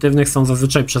kompetytywnych są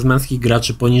zazwyczaj przez męskich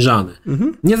graczy poniżane.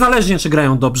 Niezależnie czy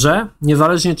grają dobrze,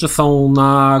 niezależnie czy są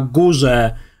na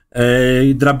górze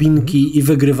drabinki i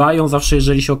wygrywają, zawsze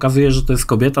jeżeli się okazuje, że to jest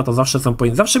kobieta, to zawsze są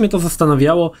poniżane. Zawsze mnie to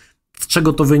zastanawiało, z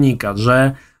czego to wynika,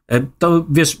 że to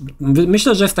wiesz,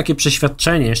 myślę, że jest takie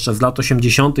przeświadczenie jeszcze z lat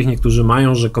 80. niektórzy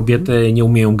mają, że kobiety nie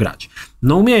umieją grać.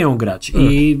 No umieją grać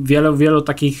i wielu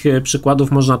takich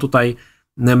przykładów można tutaj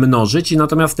mnożyć i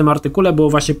natomiast w tym artykule było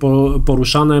właśnie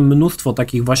poruszane mnóstwo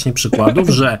takich właśnie przykładów,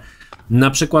 że na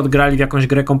przykład grali w jakąś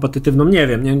grę kompetytywną, nie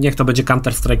wiem, niech to będzie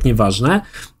Counter-Strike, nieważne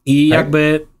i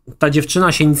jakby ta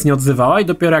dziewczyna się nic nie odzywała i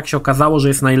dopiero jak się okazało, że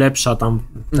jest najlepsza, tam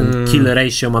ten kill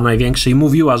ratio ma największy i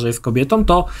mówiła, że jest kobietą,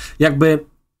 to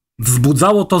jakby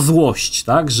wzbudzało to złość,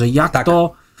 tak? Że jak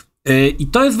to... I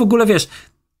to jest w ogóle, wiesz,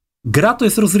 gra to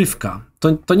jest rozrywka.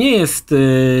 To nie jest,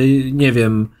 nie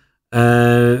wiem,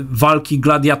 walki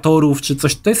gladiatorów czy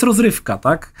coś. To jest rozrywka,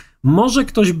 tak? Może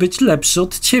ktoś być lepszy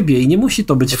od ciebie i nie musi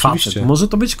to być facet. Może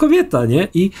to być kobieta, nie?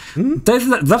 I to jest,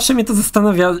 zawsze mnie to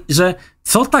zastanawia, że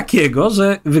co takiego,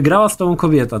 że wygrała z tobą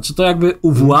kobieta? Czy to jakby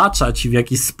uwłacza ci w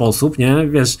jakiś sposób, nie?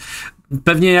 Wiesz...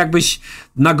 Pewnie jakbyś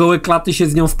na gołe klaty się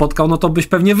z nią spotkał, no to byś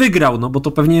pewnie wygrał, no bo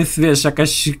to pewnie jest, wiesz,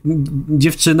 jakaś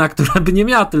dziewczyna, która by nie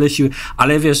miała tyle siły.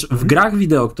 Ale wiesz, w grach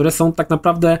wideo, które są tak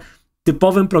naprawdę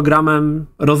typowym programem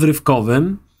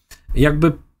rozrywkowym,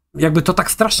 jakby to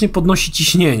tak strasznie podnosi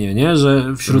ciśnienie, nie?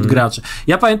 Że wśród graczy.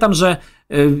 Ja pamiętam, że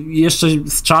jeszcze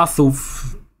z czasów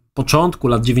początku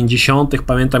lat 90.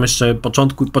 pamiętam jeszcze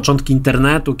początki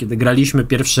internetu, kiedy graliśmy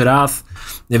pierwszy raz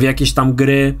w jakieś tam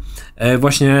gry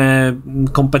właśnie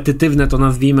kompetytywne to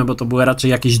nazwijmy, bo to były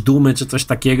raczej jakieś dumy czy coś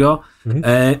takiego.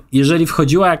 Jeżeli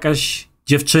wchodziła jakaś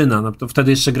dziewczyna, no to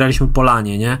wtedy jeszcze graliśmy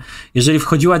Polanie, nie? Jeżeli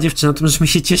wchodziła dziewczyna, to myśmy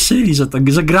się cieszyli,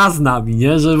 że gra z nami,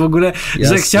 nie? Że w ogóle,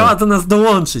 że chciała do nas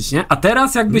dołączyć, nie? A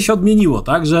teraz jakby się odmieniło,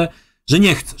 tak? Że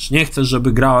nie chcesz,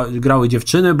 żeby grały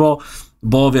dziewczyny,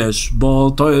 bo wiesz,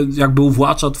 bo to jakby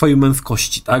uwłacza twojej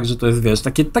męskości, tak, że to jest, wiesz,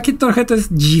 takie trochę to jest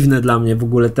dziwne dla mnie w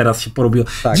ogóle teraz się porobiło.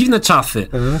 Tak. Dziwne czasy.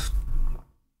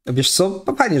 Wiesz co,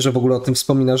 fajnie, że w ogóle o tym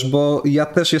wspominasz, bo ja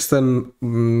też jestem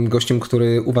gościem,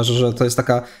 który uważa, że to jest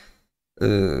taka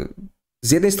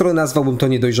z jednej strony nazwałbym to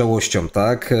niedojrzałością,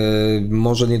 tak?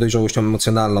 Może niedojrzałością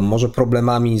emocjonalną, może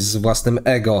problemami z własnym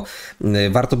ego.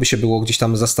 Warto by się było gdzieś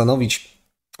tam zastanowić.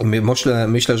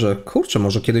 Myślę, że kurczę,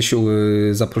 może kiedyś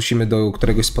zaprosimy do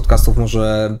któregoś z podcastów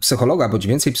może psychologa, bądź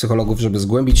więcej psychologów, żeby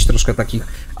zgłębić troszkę takich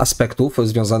aspektów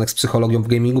związanych z psychologią w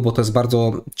gamingu, bo to jest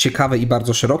bardzo ciekawy i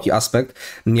bardzo szeroki aspekt.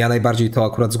 Ja najbardziej to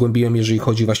akurat zgłębiłem, jeżeli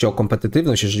chodzi właśnie o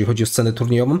kompetytywność, jeżeli chodzi o scenę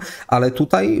turniejową, ale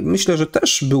tutaj myślę, że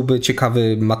też byłby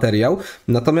ciekawy materiał.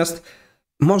 Natomiast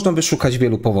można by szukać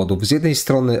wielu powodów. Z jednej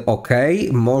strony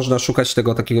można szukać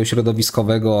tego takiego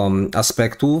środowiskowego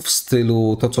aspektu w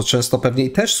stylu to, co często pewnie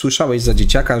też słyszałeś za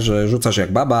dzieciaka, że rzucasz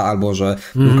jak baba albo że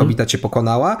kobieta cię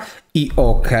pokonała i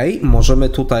możemy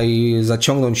tutaj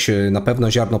zaciągnąć na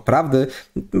pewno ziarno prawdy.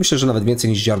 Myślę, że nawet więcej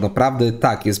niż ziarno prawdy.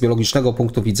 Tak, jest z biologicznego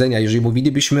punktu widzenia, jeżeli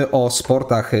mówilibyśmy o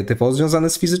sportach typowo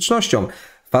związanych z fizycznością,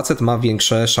 facet ma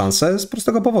większe szanse z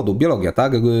prostego powodu. Biologia,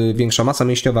 tak? Większa masa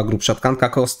mięśniowa, grubsza tkanka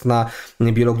kostna.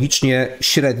 Biologicznie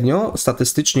średnio,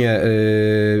 statystycznie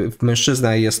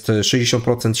mężczyzna jest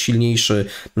 60% silniejszy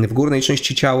w górnej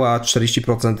części ciała,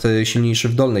 40% silniejszy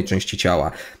w dolnej części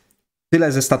ciała.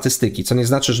 tyle ze statystyki, co nie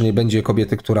znaczy, że nie będzie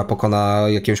kobiety, która pokona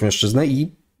jakiegoś mężczyznę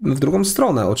i w drugą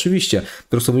stronę, oczywiście. Po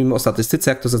prostu mówimy o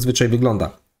statystyce, jak to zazwyczaj wygląda.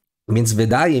 Więc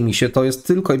wydaje mi się, to jest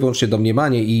tylko i wyłącznie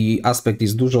domniemanie i aspekt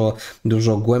jest dużo,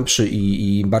 dużo głębszy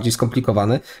i bardziej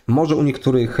skomplikowany. Może u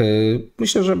niektórych,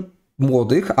 myślę, że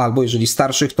młodych, albo jeżeli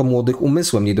starszych, to młodych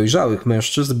umysłem, niedojrzałych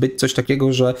mężczyzn być coś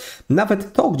takiego, że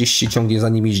nawet to gdzieś się ciągnie za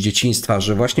nimi z dzieciństwa,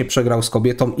 że właśnie przegrał z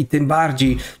kobietą i tym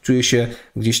bardziej czuje się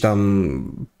gdzieś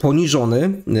tam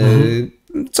poniżony,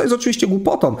 co jest oczywiście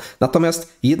głupotą.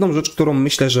 Natomiast jedną rzecz, którą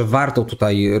myślę, że warto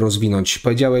tutaj rozwinąć,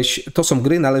 powiedziałeś, to są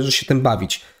gry, należy się tym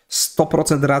bawić.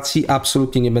 100% racji,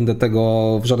 absolutnie nie będę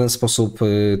tego w żaden sposób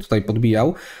tutaj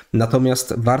podbijał,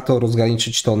 natomiast warto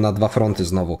rozgraniczyć to na dwa fronty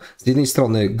znowu. Z jednej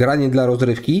strony granie dla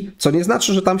rozrywki, co nie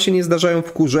znaczy, że tam się nie zdarzają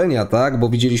wkurzenia, tak, bo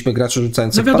widzieliśmy graczy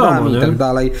rzucających padami i tak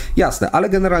dalej, jasne, ale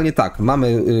generalnie tak,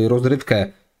 mamy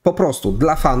rozrywkę po prostu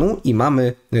dla fanu i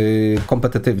mamy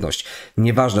kompetytywność.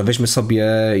 Nieważne, weźmy sobie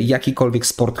jakikolwiek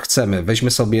sport chcemy,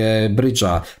 weźmy sobie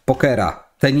brydża, pokera,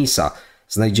 tenisa,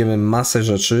 znajdziemy masę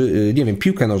rzeczy, nie wiem,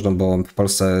 piłkę nożną, bo w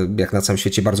Polsce, jak na całym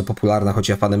świecie, bardzo popularna, choć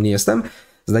ja fanem nie jestem.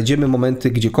 Znajdziemy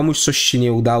momenty, gdzie komuś coś się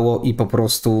nie udało i po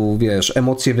prostu, wiesz,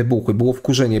 emocje wybuchły, było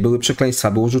wkurzenie, były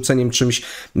przekleństwa, było rzuceniem czymś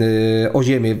o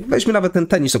ziemię. Weźmy nawet ten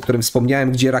tenis, o którym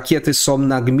wspomniałem, gdzie rakiety są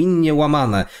nagminnie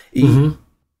łamane i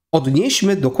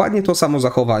odnieśmy dokładnie to samo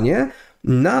zachowanie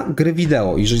na gry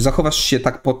wideo. Jeżeli zachowasz się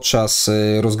tak podczas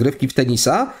rozgrywki w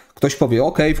tenisa, ktoś powie,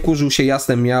 okej, wkurzył się,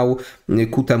 jasne, miał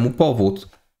ku temu powód.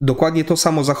 Dokładnie to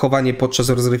samo zachowanie podczas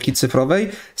rozgrywki cyfrowej.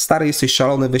 Stary, jesteś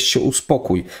szalony, weź się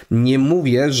uspokój. Nie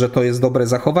mówię, że to jest dobre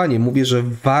zachowanie. Mówię, że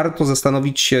warto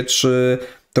zastanowić się, czy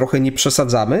trochę nie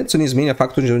przesadzamy, co nie zmienia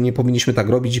faktu, że nie powinniśmy tak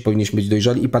robić i powinniśmy być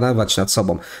dojrzali i panować nad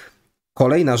sobą.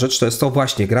 Kolejna rzecz to jest to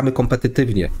właśnie, gramy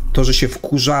kompetytywnie. To, że się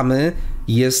wkurzamy,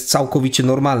 jest całkowicie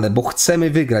normalne, bo chcemy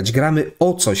wygrać, gramy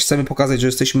o coś, chcemy pokazać, że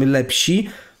jesteśmy lepsi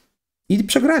i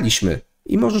przegraliśmy.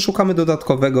 I może szukamy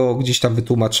dodatkowego gdzieś tam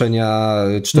wytłumaczenia,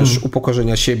 czy też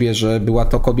upokorzenia siebie, że była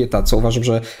to kobieta, co uważam,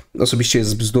 że osobiście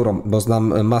jest bzdurą, bo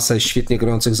znam masę świetnie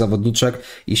grających zawodniczek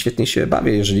i świetnie się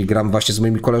bawię, jeżeli gram właśnie z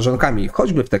moimi koleżankami,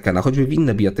 choćby w Tekena, choćby w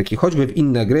inne bijatyki, choćby w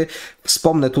inne gry.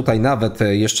 Wspomnę tutaj nawet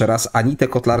jeszcze raz Anitę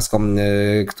Kotlarską,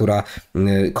 która,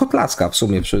 Kotlacka w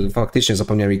sumie, faktycznie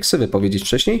zapomniałem jej ksywy powiedzieć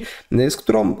wcześniej, z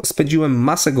którą spędziłem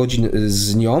masę godzin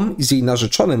z nią, z jej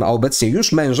narzeczonym, a obecnie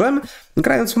już mężem,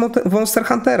 grając w Monster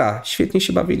Huntera. Świetnie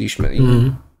się bawiliśmy. I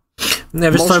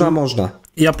nie, wiesz można.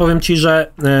 Ja powiem ci,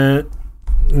 że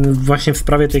właśnie w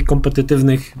sprawie tych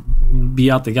kompetytywnych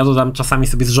bijatyk, ja to tam czasami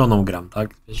sobie z żoną gram,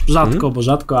 tak? Wiesz,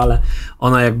 rzadko, ale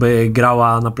ona jakby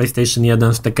grała na PlayStation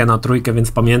 1 w Tekena trójkę,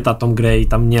 więc pamięta tą grę i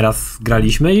tam nieraz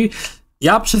graliśmy i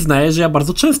ja przyznaję, że ja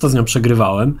bardzo często z nią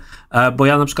przegrywałem, bo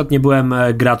ja na przykład nie byłem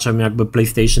graczem jakby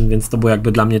PlayStation, więc to było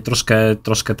jakby dla mnie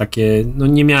troszkę takie, no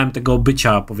nie miałem tego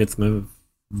bycia, powiedzmy,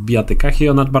 w bijatykach i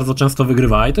ona bardzo często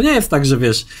wygrywała i to nie jest tak, że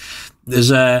wiesz,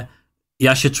 że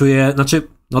ja się czuję, znaczy,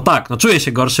 no tak, no czuję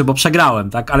się gorszy, bo przegrałem,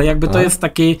 tak, ale jakby to jest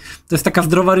taka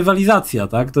zdrowa rywalizacja,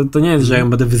 tak, to nie jest, że ja ją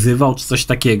będę wyzywał, czy coś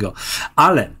takiego,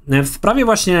 ale w sprawie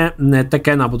właśnie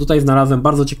Tekena, bo tutaj znalazłem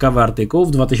bardzo ciekawy artykuł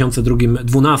w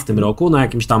 2012 roku na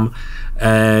jakimś tam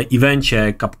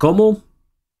evencie Capcomu,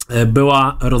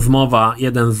 była rozmowa,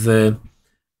 jeden z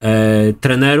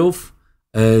trenerów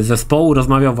zespołu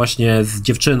rozmawiał właśnie z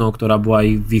dziewczyną, która była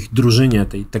w ich drużynie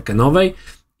tej tekenowej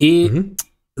i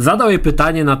zadał jej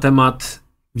pytanie na temat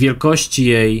wielkości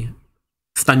jej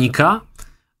stanika,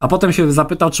 a potem się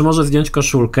zapytał, czy może zdjąć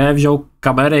koszulkę, wziął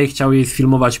kamerę i chciał jej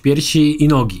sfilmować piersi i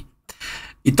nogi.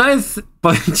 I to jest,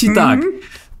 powiem ci tak,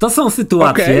 to są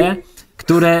sytuacje,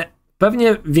 które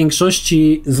pewnie w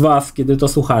większości z was, kiedy to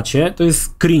słuchacie, to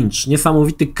jest cringe,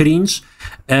 niesamowity cringe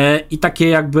i takie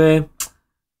jakby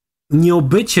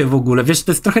nieobycie w ogóle, wiesz,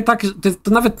 to jest trochę tak,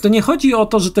 to nawet, to nie chodzi o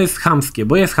to, że to jest chamskie,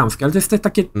 bo jest chamskie, ale to jest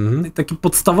taki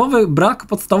podstawowy, brak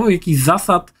podstawowych jakichś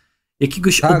zasad,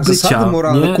 jakiegoś obycia. Zasady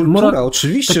moralne, nie? Kultura,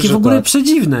 oczywiście, takie że w ogóle tak.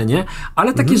 Przedziwne, nie?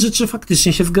 Ale takie rzeczy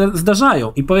faktycznie się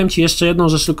zdarzają. I powiem ci jeszcze jedną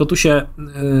rzecz, tylko tu się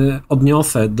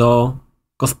odniosę do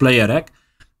cosplayerek.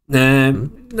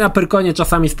 Na Pyrkonie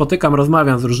czasami spotykam,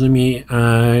 rozmawiam z różnymi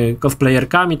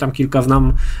cosplayerkami, tam kilka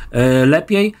znam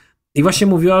lepiej. I właśnie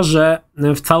mówiła, że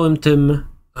w całym tym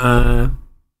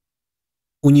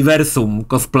uniwersum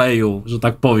cosplayu, że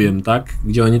tak powiem, tak,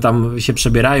 gdzie oni tam się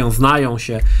przebierają, znają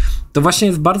się, to właśnie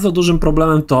jest bardzo dużym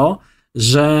problemem to,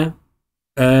 że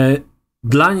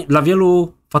dla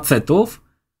wielu facetów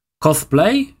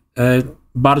cosplay,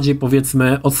 bardziej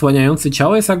powiedzmy odsłaniający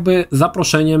ciało, jest jakby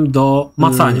zaproszeniem do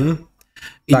macania.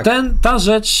 I tak. ta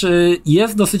rzecz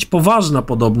jest dosyć poważna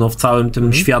podobno w całym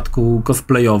tym świadku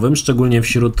cosplayowym, szczególnie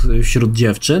wśród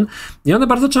dziewczyn. I one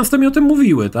bardzo często mi o tym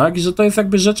mówiły, tak? Że to jest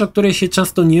jakby rzecz, o której się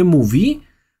często nie mówi,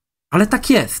 ale tak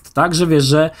jest, tak? Że wiesz,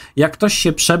 że jak ktoś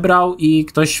się przebrał i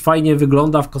ktoś fajnie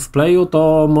wygląda w cosplayu,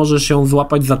 to może się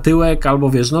złapać za tyłek albo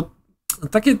wiesz, no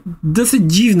takie dosyć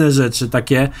dziwne rzeczy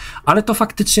takie, ale to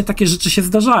faktycznie takie rzeczy się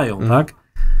zdarzają, tak?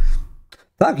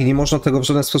 Tak, i nie można tego w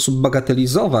żaden sposób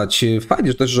bagatelizować.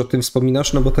 Fajnie też, że o tym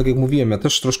wspominasz, no bo tak jak mówiłem, ja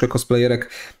też troszkę cosplayerek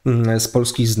z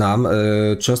Polski znam.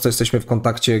 Często jesteśmy w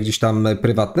kontakcie gdzieś tam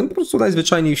prywatnym, po prostu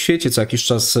najzwyczajniej w świecie, co jakiś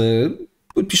czas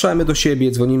piszemy do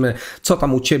siebie, dzwonimy, co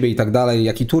tam u ciebie i tak dalej,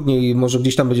 jaki turniej może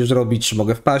gdzieś tam będziesz robić, czy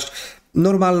mogę wpaść.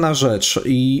 Normalna rzecz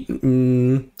i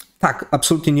tak,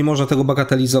 absolutnie nie można tego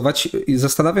bagatelizować. I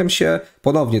zastanawiam się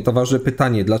ponownie, to ważne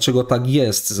pytanie, dlaczego tak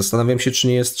jest? Zastanawiam się, czy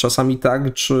nie jest czasami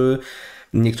tak, czy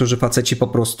niektórzy faceci po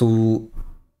prostu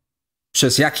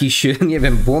przez jakiś, nie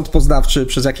wiem, błąd poznawczy,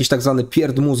 przez jakiś tak zwany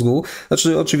pierd mózgu,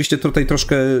 znaczy oczywiście tutaj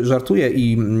troszkę żartuję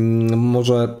i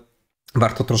może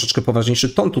warto troszeczkę poważniejszy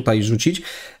ton tutaj rzucić,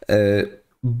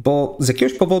 bo z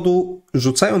jakiegoś powodu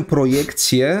rzucają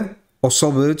projekcje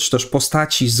osoby, czy też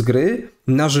postaci z gry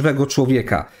na żywego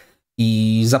człowieka.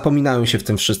 I zapominają się w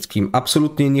tym wszystkim.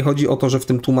 Absolutnie nie chodzi o to, że w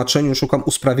tym tłumaczeniu szukam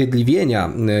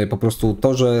usprawiedliwienia. Po prostu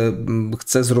to, że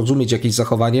chcę zrozumieć jakieś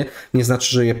zachowanie, nie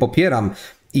znaczy, że je popieram.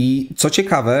 I co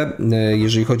ciekawe,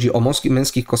 jeżeli chodzi o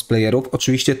męskich cosplayerów,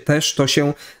 oczywiście też to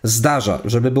się zdarza,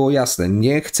 żeby było jasne.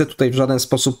 Nie chcę tutaj w żaden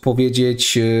sposób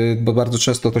powiedzieć, bo bardzo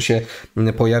często to się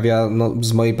pojawia no,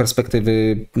 z mojej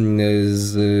perspektywy,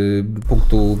 z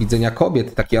punktu widzenia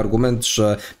kobiet, taki argument,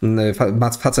 że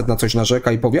facet na coś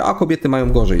narzeka i powie, a kobiety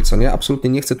mają gorzej, co nie? Absolutnie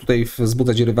nie chcę tutaj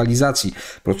wzbudzać rywalizacji.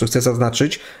 Po prostu chcę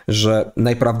zaznaczyć, że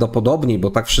najprawdopodobniej,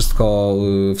 bo tak wszystko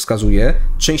wskazuje,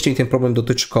 częściej ten problem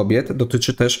dotyczy kobiet,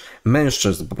 dotyczy też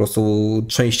mężczyzn. Po prostu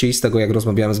częściej z tego, jak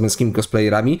rozmawiałem z męskimi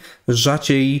cosplayerami,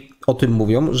 rzadziej o tym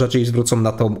mówią, rzadziej zwrócą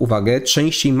na to uwagę,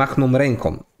 częściej machną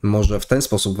ręką. Może w ten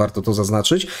sposób warto to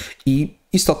zaznaczyć. I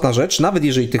istotna rzecz, nawet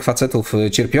jeżeli tych facetów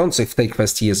cierpiących w tej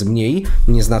kwestii jest mniej,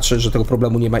 nie znaczy, że tego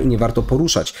problemu nie ma i nie warto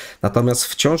poruszać. Natomiast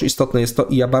wciąż istotne jest to,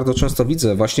 i ja bardzo często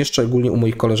widzę, właśnie szczególnie u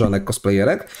moich koleżanek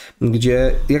cosplayerek,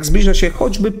 gdzie jak zbliża się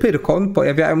choćby Pyrkon,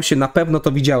 pojawiają się, na pewno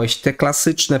to widziałeś, te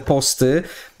klasyczne posty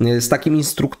z takim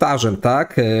instruktarzem,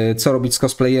 tak? Co robić z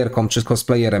cosplayerką czy z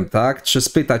cosplayerem, tak? Czy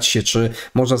spytać się, czy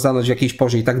można stanąć w jakiejś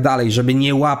porze i tak dalej, żeby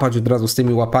nie łapać od razu z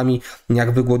tymi łapami,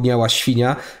 jak wygłodniała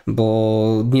świnia,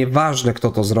 bo nieważne,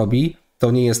 kto to zrobi,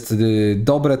 to nie jest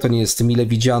dobre, to nie jest mile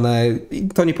widziane i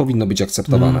to nie powinno być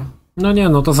akceptowane. No nie,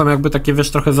 no to są jakby takie,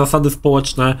 wiesz, trochę zasady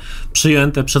społeczne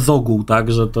przyjęte przez ogół,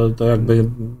 tak, że to jakby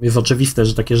jest oczywiste,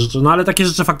 że takie rzeczy, no ale takie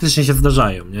rzeczy faktycznie się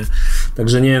zdarzają, nie?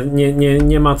 Także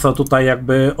nie ma co tutaj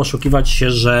jakby oszukiwać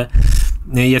się, że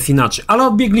jest inaczej. Ale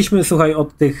odbiegliśmy, słuchaj,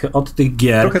 od tych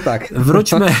gier. Trochę tak.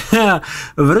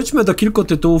 Wróćmy do kilku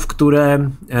tytułów, które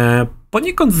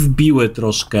poniekąd zbiły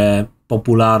troszkę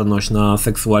popularność na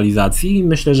seksualizacji i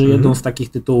myślę, że jedną z takich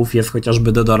tytułów jest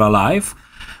chociażby Dead or Alive,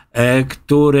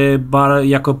 który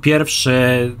jako pierwszy,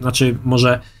 znaczy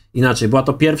może inaczej, była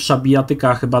to pierwsza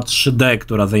bijatyka chyba 3D,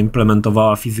 która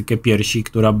zaimplementowała fizykę piersi,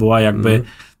 która była jakby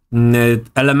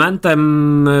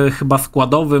elementem chyba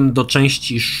składowym do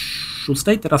części 6,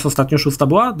 teraz ostatnio 6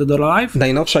 była, Dead or Alive?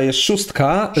 Najnowsza jest 6,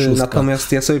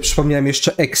 natomiast ja sobie przypomniałem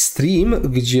jeszcze Extreme,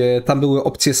 gdzie tam były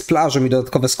opcje z plażą i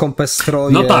dodatkowe skąpe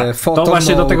stroje, no tak, to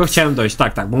właśnie do tego chciałem dojść,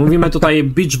 tak, bo mówimy tutaj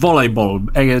beach volleyball,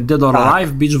 Dead or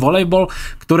Alive, beach volleyball,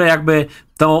 które jakby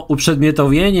to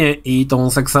uprzedmiotowienie i tą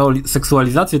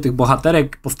seksualizację tych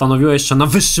bohaterek postanowiło jeszcze na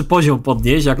wyższy poziom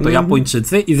podnieść, jak to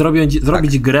Japończycy i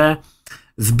zrobić grę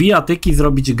z bijatyki,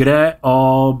 zrobić grę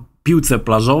o piłce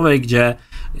plażowej, gdzie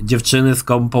dziewczyny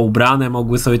skąpo ubrane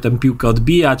mogły sobie tę piłkę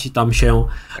odbijać i tam się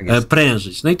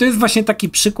prężyć. No i to jest właśnie taki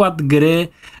przykład gry,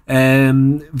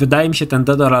 wydaje mi się, ten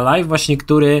Dead or Alive właśnie,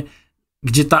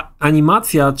 gdzie ta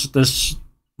animacja, czy też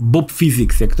bob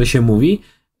physics, jak to się mówi.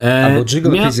 Albo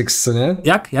jiggle physics, co nie?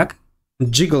 Jak?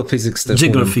 Jiggle physics też.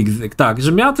 Jiggle physics, tak,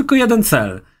 że miała tylko jeden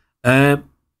cel.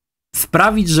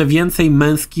 Sprawić, że więcej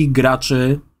męskich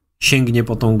graczy sięgnie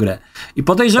po tą grę. I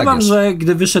podejrzewam, tak że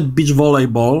gdy wyszedł beach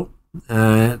volleyball,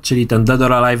 czyli ten Dead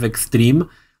or Alive Extreme,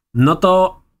 no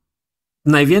to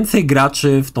najwięcej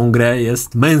graczy w tą grę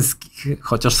jest męskich,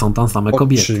 chociaż są tam same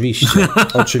kobiety.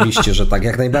 Oczywiście, że tak,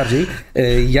 jak najbardziej.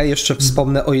 Ja jeszcze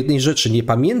wspomnę o jednej rzeczy. Nie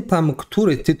pamiętam,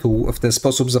 który tytuł w ten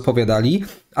sposób zapowiadali,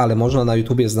 ale można na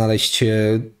YouTubie znaleźć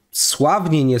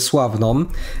sławnie niesławną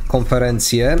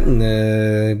konferencję.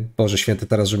 Boże święty,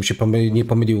 teraz żebym się nie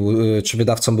pomylił, czy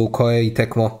wydawcą był Koei i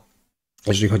Tecmo,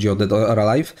 jeżeli chodzi o Dead or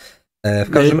Alive. W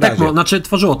każdym razie. Znaczy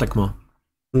tworzyło Tecmo.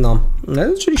 No,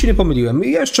 czyli się nie pomyliłem.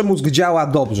 Jeszcze mózg działa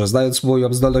dobrze, znając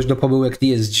moją zdolność do pomyłek, nie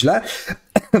jest źle.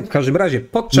 W każdym razie,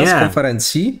 podczas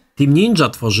konferencji... Team Ninja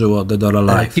tworzyło Dead or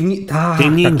Alive.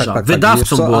 Team Ninja. Tak.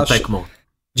 Wydawcą było Tecmo.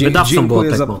 Wydawcą było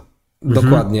Tecmo.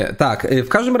 Dokładnie, tak. W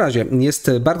każdym razie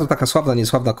jest bardzo taka sławna,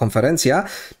 niesławna konferencja,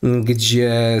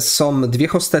 gdzie są dwie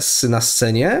hostessy na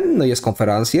scenie, no jest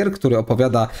konferencjer, który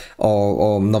opowiada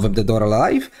o nowym Dead or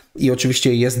Alive i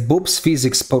oczywiście jest boobs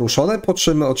physics poruszone, po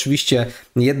czym oczywiście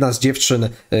jedna z dziewczyn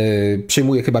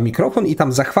przyjmuje chyba mikrofon i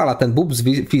tam zachwala ten boobs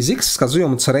physics,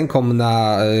 wskazując ręką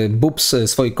na boobs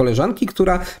swojej koleżanki,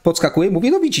 która podskakuje i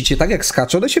mówi, no widzicie, tak jak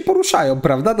skaczą, one się poruszają,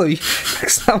 prawda? No i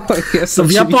tak samo jest. To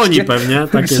w Japonii pewnie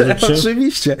takie rzeczy.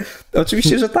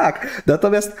 Oczywiście, że tak.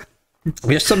 Natomiast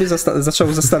wiesz, co mnie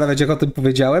zaczęło zastanawiać, jak o tym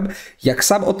powiedziałem? Jak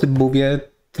sam o tym mówię,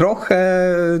 trochę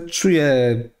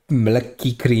czuję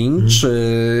lekki cringe,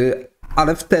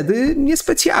 ale wtedy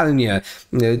niespecjalnie.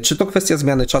 Czy to kwestia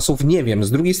zmiany czasów? Nie wiem.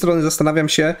 Z drugiej strony zastanawiam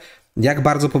się, jak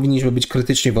bardzo powinniśmy być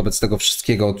krytyczni wobec tego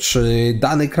wszystkiego. Czy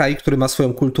dany kraj, który ma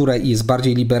swoją kulturę i jest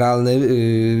bardziej liberalny,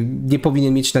 nie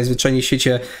powinien mieć najzwyczajniej w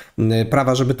świecie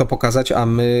prawa, żeby to pokazać, a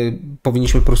my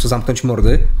powinniśmy po prostu zamknąć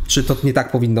mordy? Czy to nie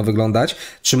tak powinno wyglądać?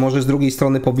 Czy może z drugiej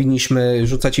strony powinniśmy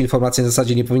rzucać informacje na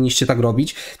zasadzie nie powinniście tak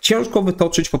robić? Ciężko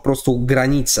wytoczyć po prostu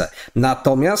granice.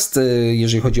 Natomiast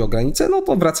jeżeli chodzi o granice, no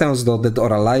to wracając do Dead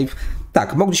or Alive,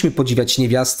 tak, mogliśmy podziwiać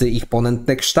niewiasty, ich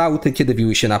ponętne kształty, kiedy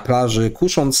wiły się na plaży,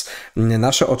 kusząc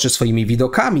nasze oczy swoimi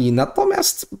widokami.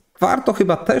 Natomiast warto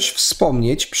chyba też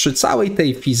wspomnieć przy całej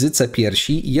tej fizyce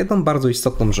piersi jedną bardzo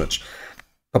istotną rzecz.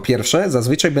 Po pierwsze,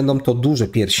 zazwyczaj będą to duże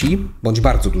piersi, bądź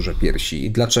bardzo duże piersi.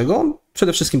 I dlaczego?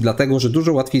 Przede wszystkim dlatego, że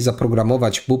dużo łatwiej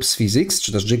zaprogramować boobs physics,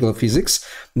 czy też jiggle physics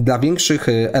dla większych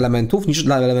elementów niż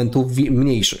dla elementów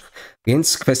mniejszych.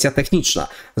 Więc kwestia techniczna.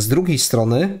 Z drugiej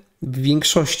strony, w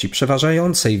większości,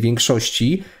 przeważającej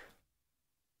większości,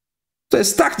 to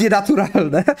jest tak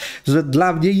nienaturalne, że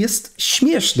dla mnie jest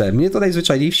śmieszne. Mnie to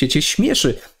najzwyczajniej w świecie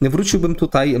śmieszy. Wróciłbym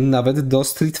tutaj nawet do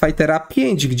Street Fightera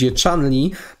 5, gdzie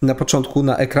Chun-Li na początku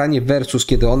na ekranie versus,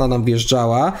 kiedy ona nam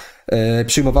wjeżdżała,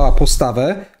 przyjmowała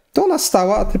postawę, to ona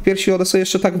stała, a te piersi one sobie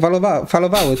jeszcze tak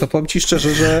falowały. To powiem ci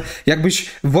szczerze, że jakbyś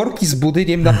worki z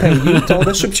budyniem napełnił, to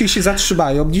one szybciej się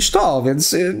zatrzymają niż to,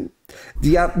 więc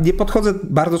ja nie podchodzę,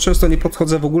 bardzo często nie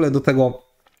podchodzę w ogóle do tego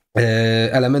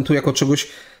elementu jako czegoś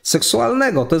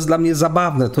seksualnego. To jest dla mnie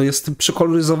zabawne, to jest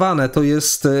przekoloryzowane, to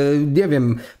jest, nie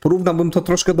wiem, porównałbym to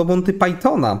troszkę do Monty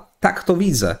Pythona. Tak to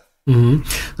widzę.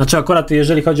 Znaczy akurat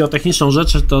jeżeli chodzi o techniczną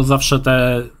rzecz, to zawsze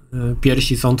te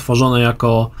piersi są tworzone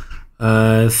jako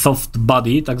soft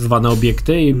body, tak zwane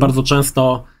obiekty i bardzo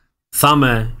często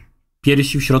same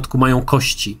piersi w środku mają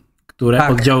kości, które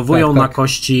oddziaływują na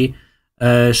kości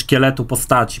szkieletu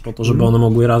postaci, po to, żeby one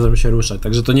mogły razem się ruszać.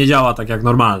 Także to nie działa tak jak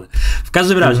normalne. W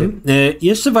każdym razie,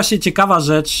 jeszcze właśnie ciekawa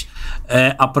rzecz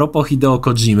a propos Hideo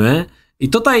Kojimy i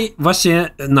tutaj właśnie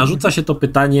narzuca się to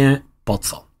pytanie, po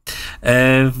co?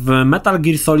 W Metal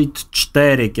Gear Solid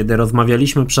 4, kiedy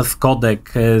rozmawialiśmy przez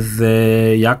kodek z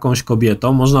jakąś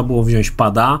kobietą, można było wziąć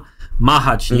pada,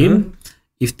 machać nim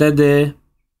i wtedy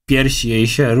piersi jej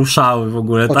się ruszały w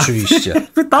ogóle. Oczywiście.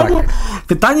 Tak?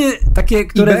 Pytanie takie,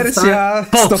 które... Imersja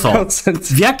po co? 100%.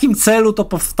 W jakim celu to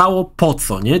powstało? Po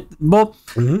co? Nie? Bo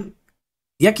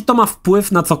jaki to ma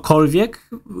wpływ na cokolwiek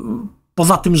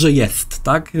poza tym, że jest,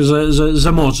 tak?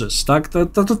 Że możesz, tak?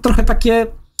 To trochę takie...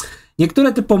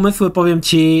 Niektóre te pomysły, powiem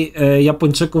ci,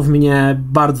 Japończyków mnie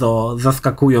bardzo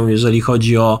zaskakują, jeżeli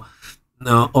chodzi o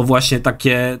właśnie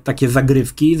takie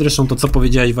zagrywki. Zresztą to, co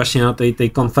powiedziałeś właśnie na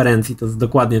tej konferencji, to jest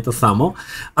dokładnie to samo.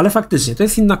 Ale faktycznie, to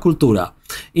jest inna kultura.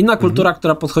 Inna kultura,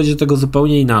 która podchodzi do tego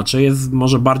zupełnie inaczej, jest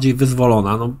może bardziej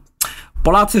wyzwolona. No,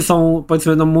 Polacy są,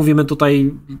 powiedzmy, no mówimy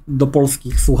tutaj do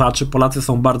polskich słuchaczy, Polacy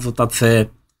są bardzo tacy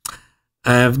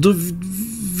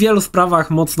w wielu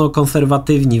sprawach mocno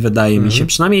konserwatywni, wydaje mi się.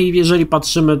 Przynajmniej jeżeli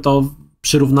patrzymy, to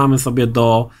przyrównamy sobie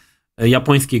do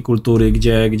japońskiej kultury,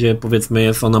 gdzie powiedzmy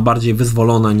jest ona bardziej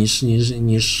wyzwolona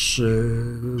niż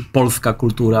polska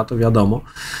kultura, to wiadomo.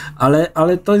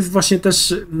 Ale to jest właśnie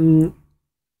też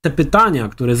te pytania,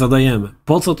 które zadajemy,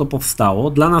 po co to powstało,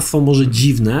 dla nas są może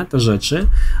dziwne te rzeczy,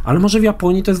 ale może w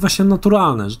Japonii to jest właśnie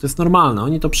naturalne, że to jest normalne.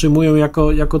 Oni to przyjmują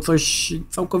jako coś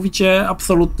całkowicie,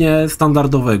 absolutnie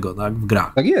standardowego, tak, w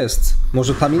grach. Tak jest.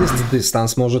 Może tam jest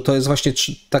dystans, może to jest właśnie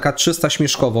taka czysta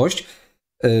śmieszkowość,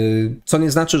 co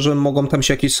nie znaczy, że mogą tam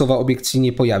się jakieś słowa obiekcji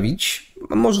nie pojawić.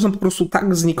 Może są po prostu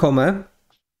tak znikome,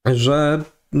 że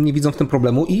nie widzą w tym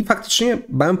problemu i faktycznie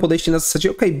mają podejście na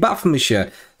zasadzie, okej, bawmy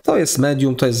się, To jest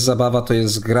medium, to jest zabawa, to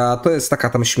jest gra, to jest taka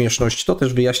tam śmieszność, to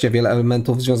też wyjaśnia wiele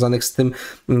elementów związanych z tym,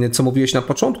 co mówiłeś na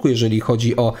początku, jeżeli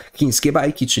chodzi o chińskie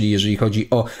bajki, czyli jeżeli chodzi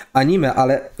o anime,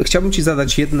 ale chciałbym ci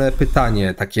zadać jedno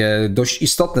pytanie, takie dość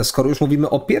istotne, skoro już mówimy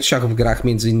o piersiach w grach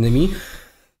między innymi.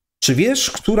 Czy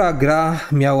wiesz, która gra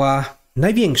miała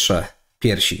największe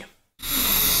piersi?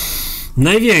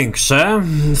 Największe?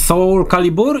 Soul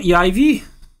Calibur i Ivy?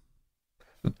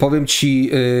 Powiem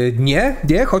ci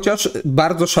nie, chociaż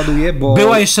bardzo szanuję, bo...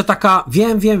 Była jeszcze taka,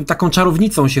 wiem, taką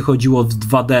czarownicą się chodziło w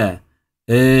 2D.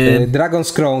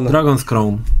 Dragon's Crown. Dragon's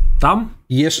Crown. Tam?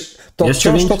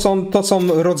 Wciąż to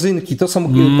są rodzynki, to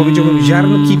są, powiedziałbym,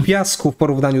 ziarnki piasku w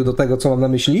porównaniu do tego, co mam na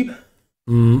myśli.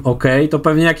 Okej, to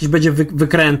pewnie jakieś będzie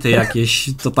wykręty jakieś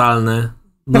totalne.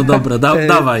 No dobra,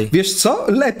 dawaj. Wiesz co?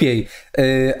 Lepiej.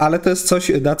 Ale to jest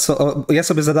coś, na co ja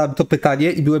sobie zadałem to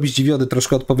pytanie i byłem zdziwiony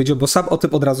troszkę odpowiedzią, bo sam o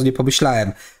tym od razu nie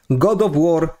pomyślałem. God of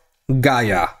War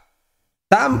Gaia.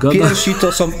 Tam piersi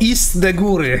to są istne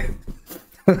góry.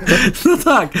 No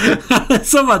tak, ale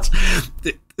zobacz.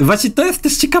 Właśnie to jest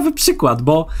też ciekawy przykład,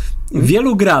 bo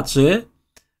wielu graczy,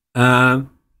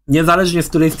 niezależnie z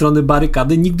której strony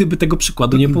barykady, nigdy by tego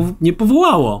przykładu nie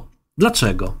powołało.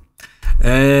 Dlaczego?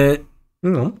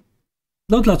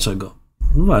 No dlaczego?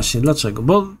 No właśnie,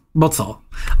 dlaczego? Bo co?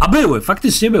 A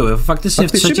faktycznie były. Faktycznie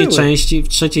w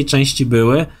trzeciej części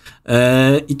były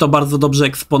i to bardzo dobrze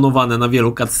eksponowane na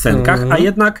wielu cutscenkach, a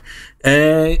jednak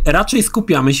raczej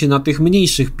skupiamy się na tych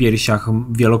mniejszych piersiach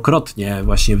wielokrotnie,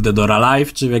 właśnie w Dead or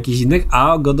Alive czy w jakichś innych,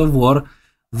 a God of War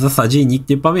w zasadzie nikt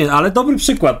nie pamięta. Ale dobry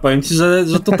przykład, powiem ci,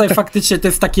 że tutaj faktycznie to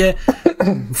jest takie...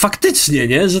 Faktycznie,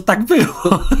 nie? Że tak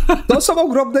było. To są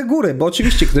ogromne góry, bo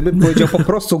oczywiście gdybym powiedział po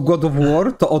prostu God of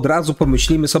War, to od razu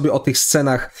pomyślimy sobie o tych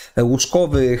scenach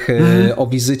łóżkowych, o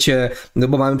wizycie, no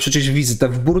bo mamy przecież wizytę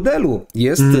w burdelu.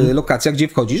 Jest lokacja, gdzie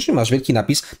wchodzisz i masz wielki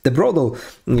napis The Brothel,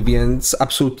 więc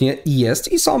absolutnie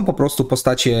jest i są po prostu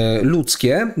postacie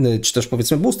ludzkie, czy też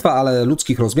powiedzmy bóstwa, ale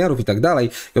ludzkich rozmiarów i tak dalej.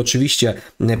 I oczywiście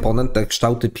ponętne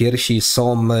kształty piersi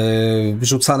są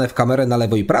wrzucane w kamerę na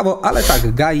lewo i prawo, ale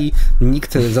tak, Gai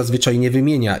nikt zazwyczaj nie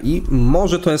wymienia i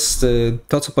może to jest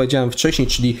to, co powiedziałem wcześniej,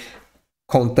 czyli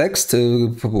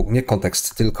nie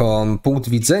kontekst, tylko punkt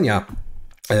widzenia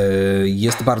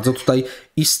jest bardzo tutaj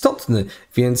istotny,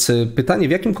 więc pytanie,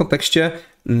 w jakim kontekście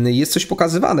jest coś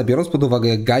pokazywane, biorąc pod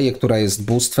uwagę Gaię, która jest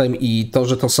bóstwem i to,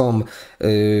 że to są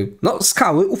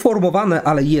skały uformowane,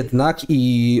 ale jednak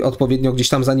i odpowiednio gdzieś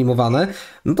tam zanimowane,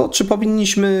 no to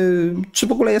czy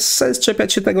w ogóle jest sens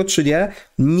czepiać się tego, czy nie?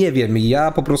 Nie wiem,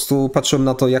 ja po prostu patrzyłem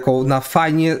na to jako na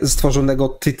fajnie stworzonego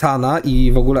tytana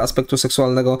i w ogóle aspektu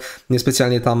seksualnego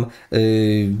niespecjalnie tam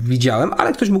widziałem,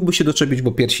 ale ktoś mógłby się doczepić,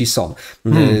 bo piersi są.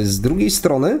 Z drugiej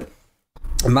strony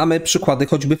mamy przykłady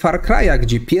choćby Far Cry'a,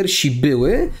 gdzie piersi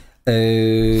były,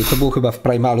 to było chyba w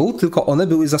Primalu, tylko one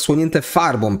były zasłonięte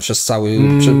farbą przez cały,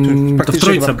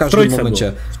 praktycznie chyba w każdym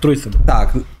momencie. W trójce.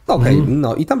 Tak,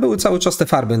 no i tam były cały czas te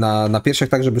farby na piersiach,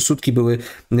 tak żeby sutki były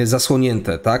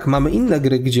zasłonięte, tak? Mamy inne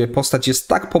gry, gdzie postać jest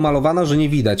tak pomalowana, że nie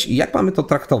widać. I jak mamy to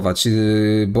traktować?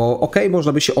 Bo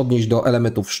można by się odnieść do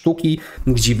elementów sztuki,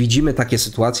 gdzie widzimy takie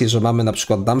sytuacje, że mamy na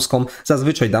przykład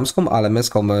zazwyczaj damską, ale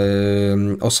męską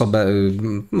osobę,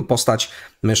 postać,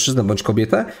 mężczyznę bądź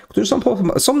kobietę, którzy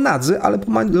są nadzy, ale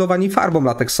pomalowani farbą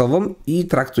lateksową i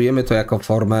traktujemy to jako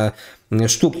formę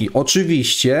sztuki.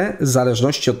 Oczywiście w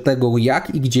zależności od tego,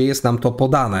 jak i gdzie jest nam to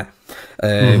podane.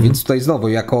 Więc tutaj znowu,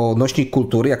 jako nośnik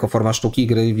kultury, jako forma sztuki,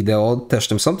 gry, wideo też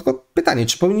tym są. Tylko pytanie,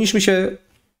 czy powinniśmy się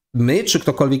my, czy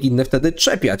ktokolwiek inny wtedy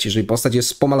czepiać? Jeżeli postać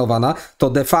jest pomalowana, to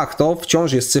de facto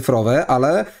wciąż jest cyfrowe,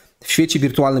 ale w świecie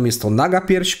wirtualnym jest to naga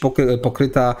pierś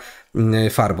pokryta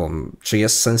farbą. Czy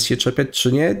jest sens się czepiać,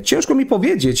 czy nie? Ciężko mi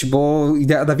powiedzieć, bo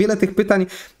na wiele tych pytań,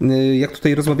 jak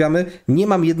tutaj rozmawiamy, nie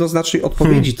mam jednoznacznej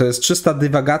odpowiedzi. To jest czysta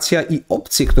dywagacja i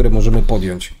opcje, które możemy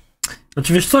podjąć.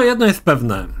 Znaczy wiesz co, jedno jest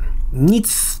pewne.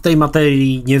 Nic z tej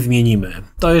materii nie zmienimy.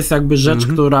 To jest jakby rzecz,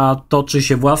 która toczy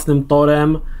się własnym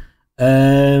torem.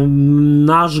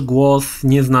 Nasz głos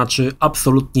nie znaczy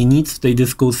absolutnie nic w tej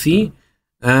dyskusji.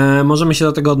 Możemy się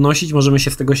do tego odnosić, możemy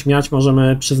się z tego śmiać,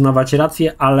 możemy przyznawać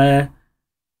rację, ale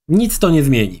nic to nie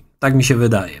zmieni. Tak mi się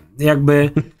wydaje.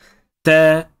 Jakby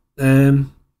te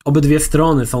obydwie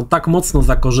strony są tak mocno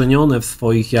zakorzenione w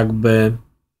swoich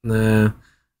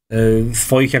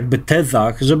jakby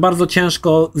tezach, że bardzo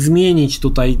ciężko zmienić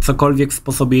tutaj cokolwiek w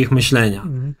sposobie ich myślenia.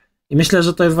 I myślę,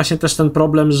 że to jest właśnie też ten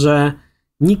problem, że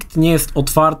nikt nie jest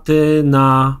otwarty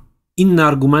na inne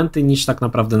argumenty niż tak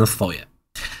naprawdę na swoje.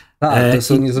 Tak, to jest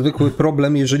niezwykły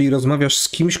problem, jeżeli rozmawiasz z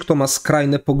kimś, kto ma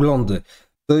skrajne poglądy.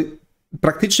 To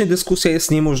praktycznie dyskusja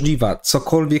jest niemożliwa.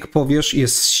 Cokolwiek powiesz,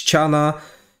 jest ściana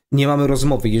nie mamy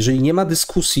rozmowy. Jeżeli nie ma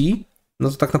dyskusji, no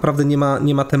to tak naprawdę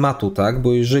nie ma tematu, tak?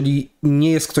 Bo jeżeli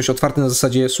nie jest ktoś otwarty na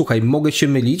zasadzie, słuchaj, mogę się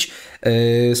mylić,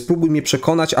 spróbuj mnie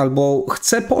przekonać, albo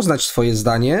chcę poznać twoje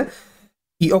zdanie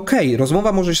i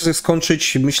rozmowa może się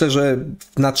skończyć, myślę, że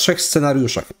na 3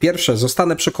 scenariuszach. Pierwsze,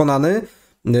 zostanę przekonany,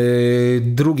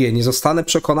 drugie, nie zostanę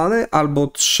przekonany, albo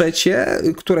trzecie,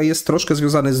 które jest troszkę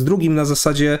związane z drugim na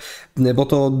zasadzie, bo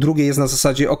to drugie jest na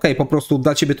zasadzie, po prostu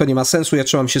dla ciebie to nie ma sensu, ja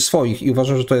trzymam się swoich i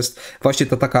uważam, że to jest właśnie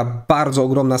ta taka bardzo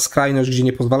ogromna skrajność, gdzie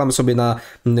nie pozwalamy sobie na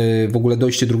w ogóle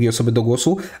dojście drugiej osoby do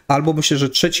głosu, albo myślę, że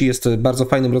trzeci jest bardzo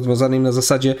fajnym rozwiązaniem na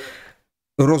zasadzie,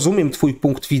 rozumiem twój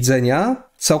punkt widzenia,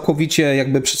 całkowicie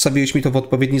jakby przedstawiłeś mi to w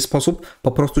odpowiedni sposób,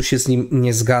 po prostu się z nim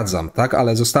nie zgadzam, tak?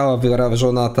 Ale została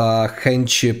wyrażona ta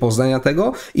chęć poznania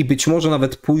tego i być może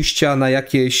nawet pójścia na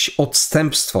jakieś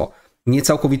odstępstwo. Nie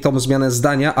całkowitą zmianę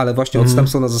zdania, ale właśnie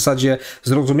odstępstwo na zasadzie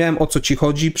zrozumiałem, o co ci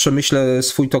chodzi, przemyślę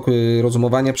swój tok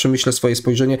rozumowania, przemyślę swoje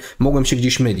spojrzenie, mogłem się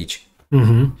gdzieś mylić.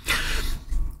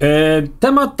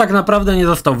 Temat tak naprawdę nie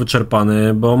został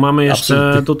wyczerpany, bo mamy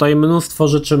jeszcze tutaj mnóstwo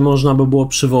rzeczy można by było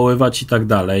przywoływać i tak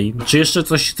dalej. Czy jeszcze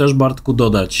coś chcesz, Bartku,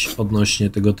 dodać odnośnie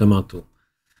tego tematu?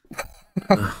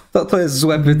 To jest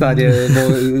złe pytanie,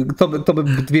 bo to bym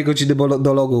 2 godziny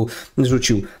do logu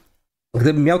rzucił.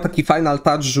 Gdybym miał taki final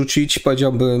touch rzucić,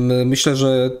 powiedziałbym, myślę,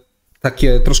 że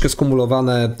takie troszkę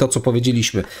skumulowane to, co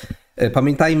powiedzieliśmy.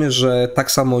 Pamiętajmy, że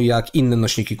tak samo jak inne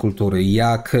nośniki kultury,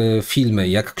 jak filmy,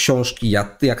 jak książki,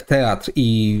 jak teatr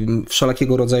i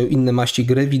wszelkiego rodzaju inne maści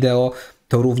gry wideo,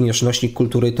 to również nośnik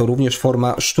kultury, to również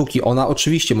forma sztuki. Ona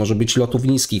oczywiście może być lotów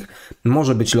niskich,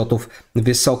 może być lotów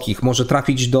wysokich, może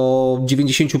trafić do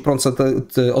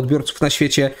 90% odbiorców na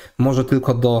świecie, może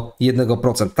tylko do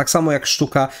 1%. Tak samo jak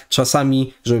sztuka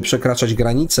czasami, żeby przekraczać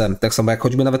granice, tak samo jak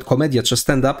choćby nawet komedia czy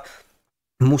stand-up,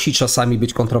 musi czasami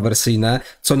być kontrowersyjne,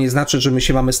 co nie znaczy, że my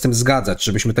się mamy z tym zgadzać,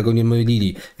 żebyśmy tego nie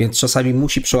mylili, więc czasami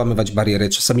musi przełamywać bariery,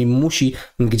 czasami musi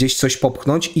gdzieś coś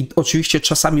popchnąć i oczywiście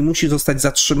czasami musi zostać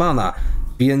zatrzymana,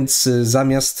 więc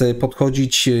zamiast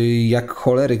podchodzić jak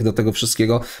choleryk do tego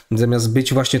wszystkiego, zamiast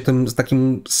być właśnie tym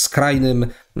takim skrajnym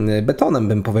betonem,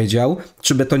 bym powiedział,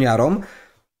 czy betoniarą,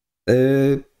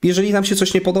 jeżeli nam się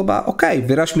coś nie podoba,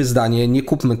 wyraźmy zdanie, nie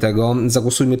kupmy tego,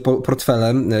 zagłosujmy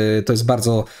portfelem, to jest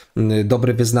bardzo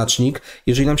dobry wyznacznik.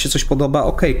 Jeżeli nam się coś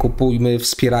podoba, kupujmy,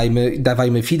 wspierajmy,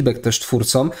 dawajmy feedback też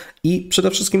twórcom i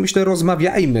przede wszystkim, myślę,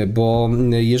 rozmawiajmy, bo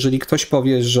jeżeli ktoś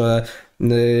powie, że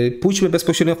pójdźmy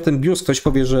bezpośrednio w ten biust, ktoś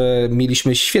powie, że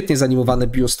mieliśmy świetnie zanimowany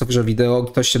biust w grze wideo,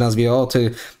 ktoś się nazwie,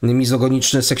 ty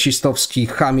mizogoniczny, seksistowski,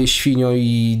 chamie, świnio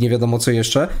i nie wiadomo co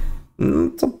jeszcze,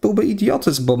 to byłby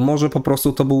idiotyzm, bo może po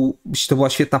prostu to była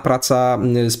świetna praca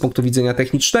z punktu widzenia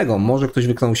technicznego. Może ktoś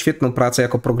wykonał świetną pracę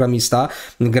jako programista,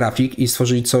 grafik i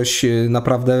stworzyli coś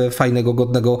naprawdę fajnego,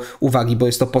 godnego uwagi, bo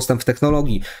jest to postęp w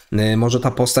technologii. Może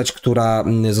ta postać, która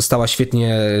została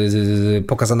świetnie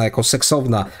pokazana jako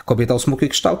seksowna, kobieta o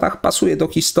smukłych kształtach, pasuje do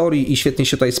historii i świetnie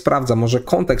się tutaj sprawdza. Może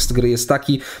kontekst gry jest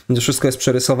taki, że wszystko jest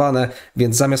przerysowane,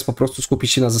 więc zamiast po prostu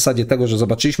skupić się na zasadzie tego, że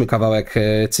zobaczyliśmy kawałek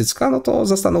cycka, no to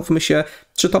zastanówmy się,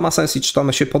 czy to ma sens i czy to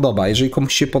nam się podoba. Jeżeli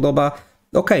komuś się podoba,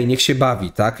 niech się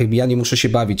bawi, tak? Ja nie muszę się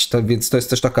bawić, więc to jest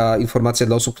też taka informacja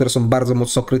dla osób, które są bardzo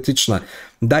mocno krytyczne.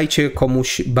 Dajcie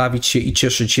komuś bawić się i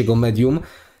cieszyć jego medium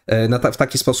w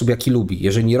taki sposób, jaki lubi.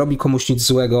 Jeżeli nie robi komuś nic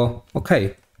złego,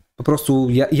 po prostu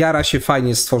jara się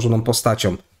fajnie stworzoną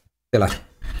postacią. Tyle.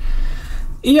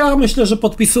 I ja myślę, że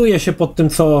podpisuję się pod tym,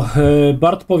 co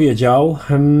Bart powiedział.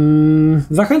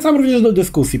 Zachęcam również do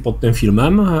dyskusji pod tym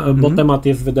filmem, bo temat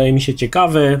jest, wydaje mi się,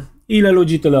 ciekawy. Ile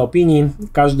ludzi, tyle opinii.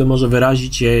 Każdy może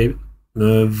wyrazić je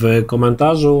w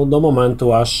komentarzu do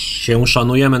momentu, aż się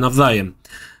szanujemy nawzajem.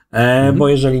 Bo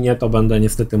jeżeli nie, to będę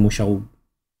niestety musiał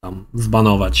tam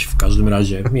zbanować w każdym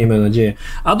razie, miejmy nadzieję.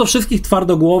 A do wszystkich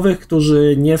twardogłowych,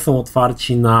 którzy nie są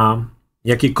otwarci na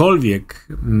jakiekolwiek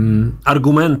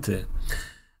argumenty,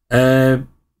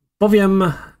 powiem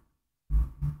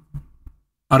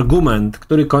argument,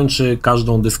 który kończy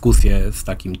każdą dyskusję z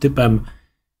takim typem: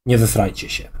 nie zesrajcie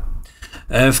się.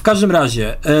 W każdym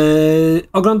razie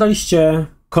oglądaliście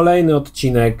kolejny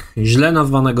odcinek źle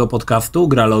nazwanego podcastu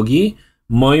Gralogi.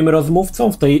 Moim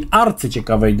rozmówcą w tej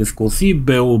arcyciekawej dyskusji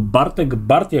był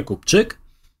Bart Jakubczyk,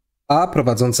 a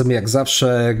prowadzącym jak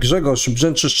zawsze Grzegorz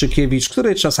Brzęczyszczykiewicz,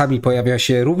 który czasami pojawia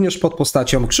się również pod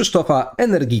postacią Krzysztofa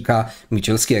Energika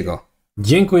Micielskiego.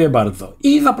 Dziękuję bardzo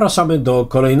i zapraszamy do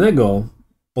kolejnego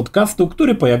podcastu,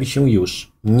 który pojawi się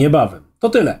już niebawem. To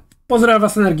tyle. Pozdrawiam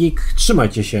Was, Energik.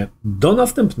 Trzymajcie się. Do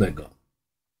następnego.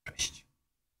 Cześć.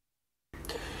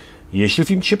 Jeśli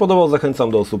film Ci się podobał,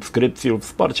 zachęcam do subskrypcji lub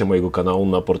wsparcia mojego kanału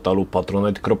na portalu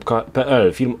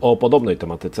patronite.pl. Film o podobnej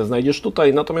tematyce znajdziesz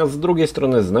tutaj, natomiast z drugiej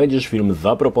strony znajdziesz film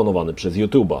zaproponowany przez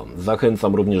YouTube'a.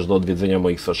 Zachęcam również do odwiedzenia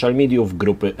moich social mediów,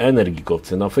 grupy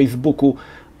Energikowcy na Facebooku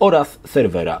oraz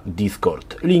serwera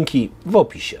Discord. Linki w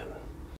opisie.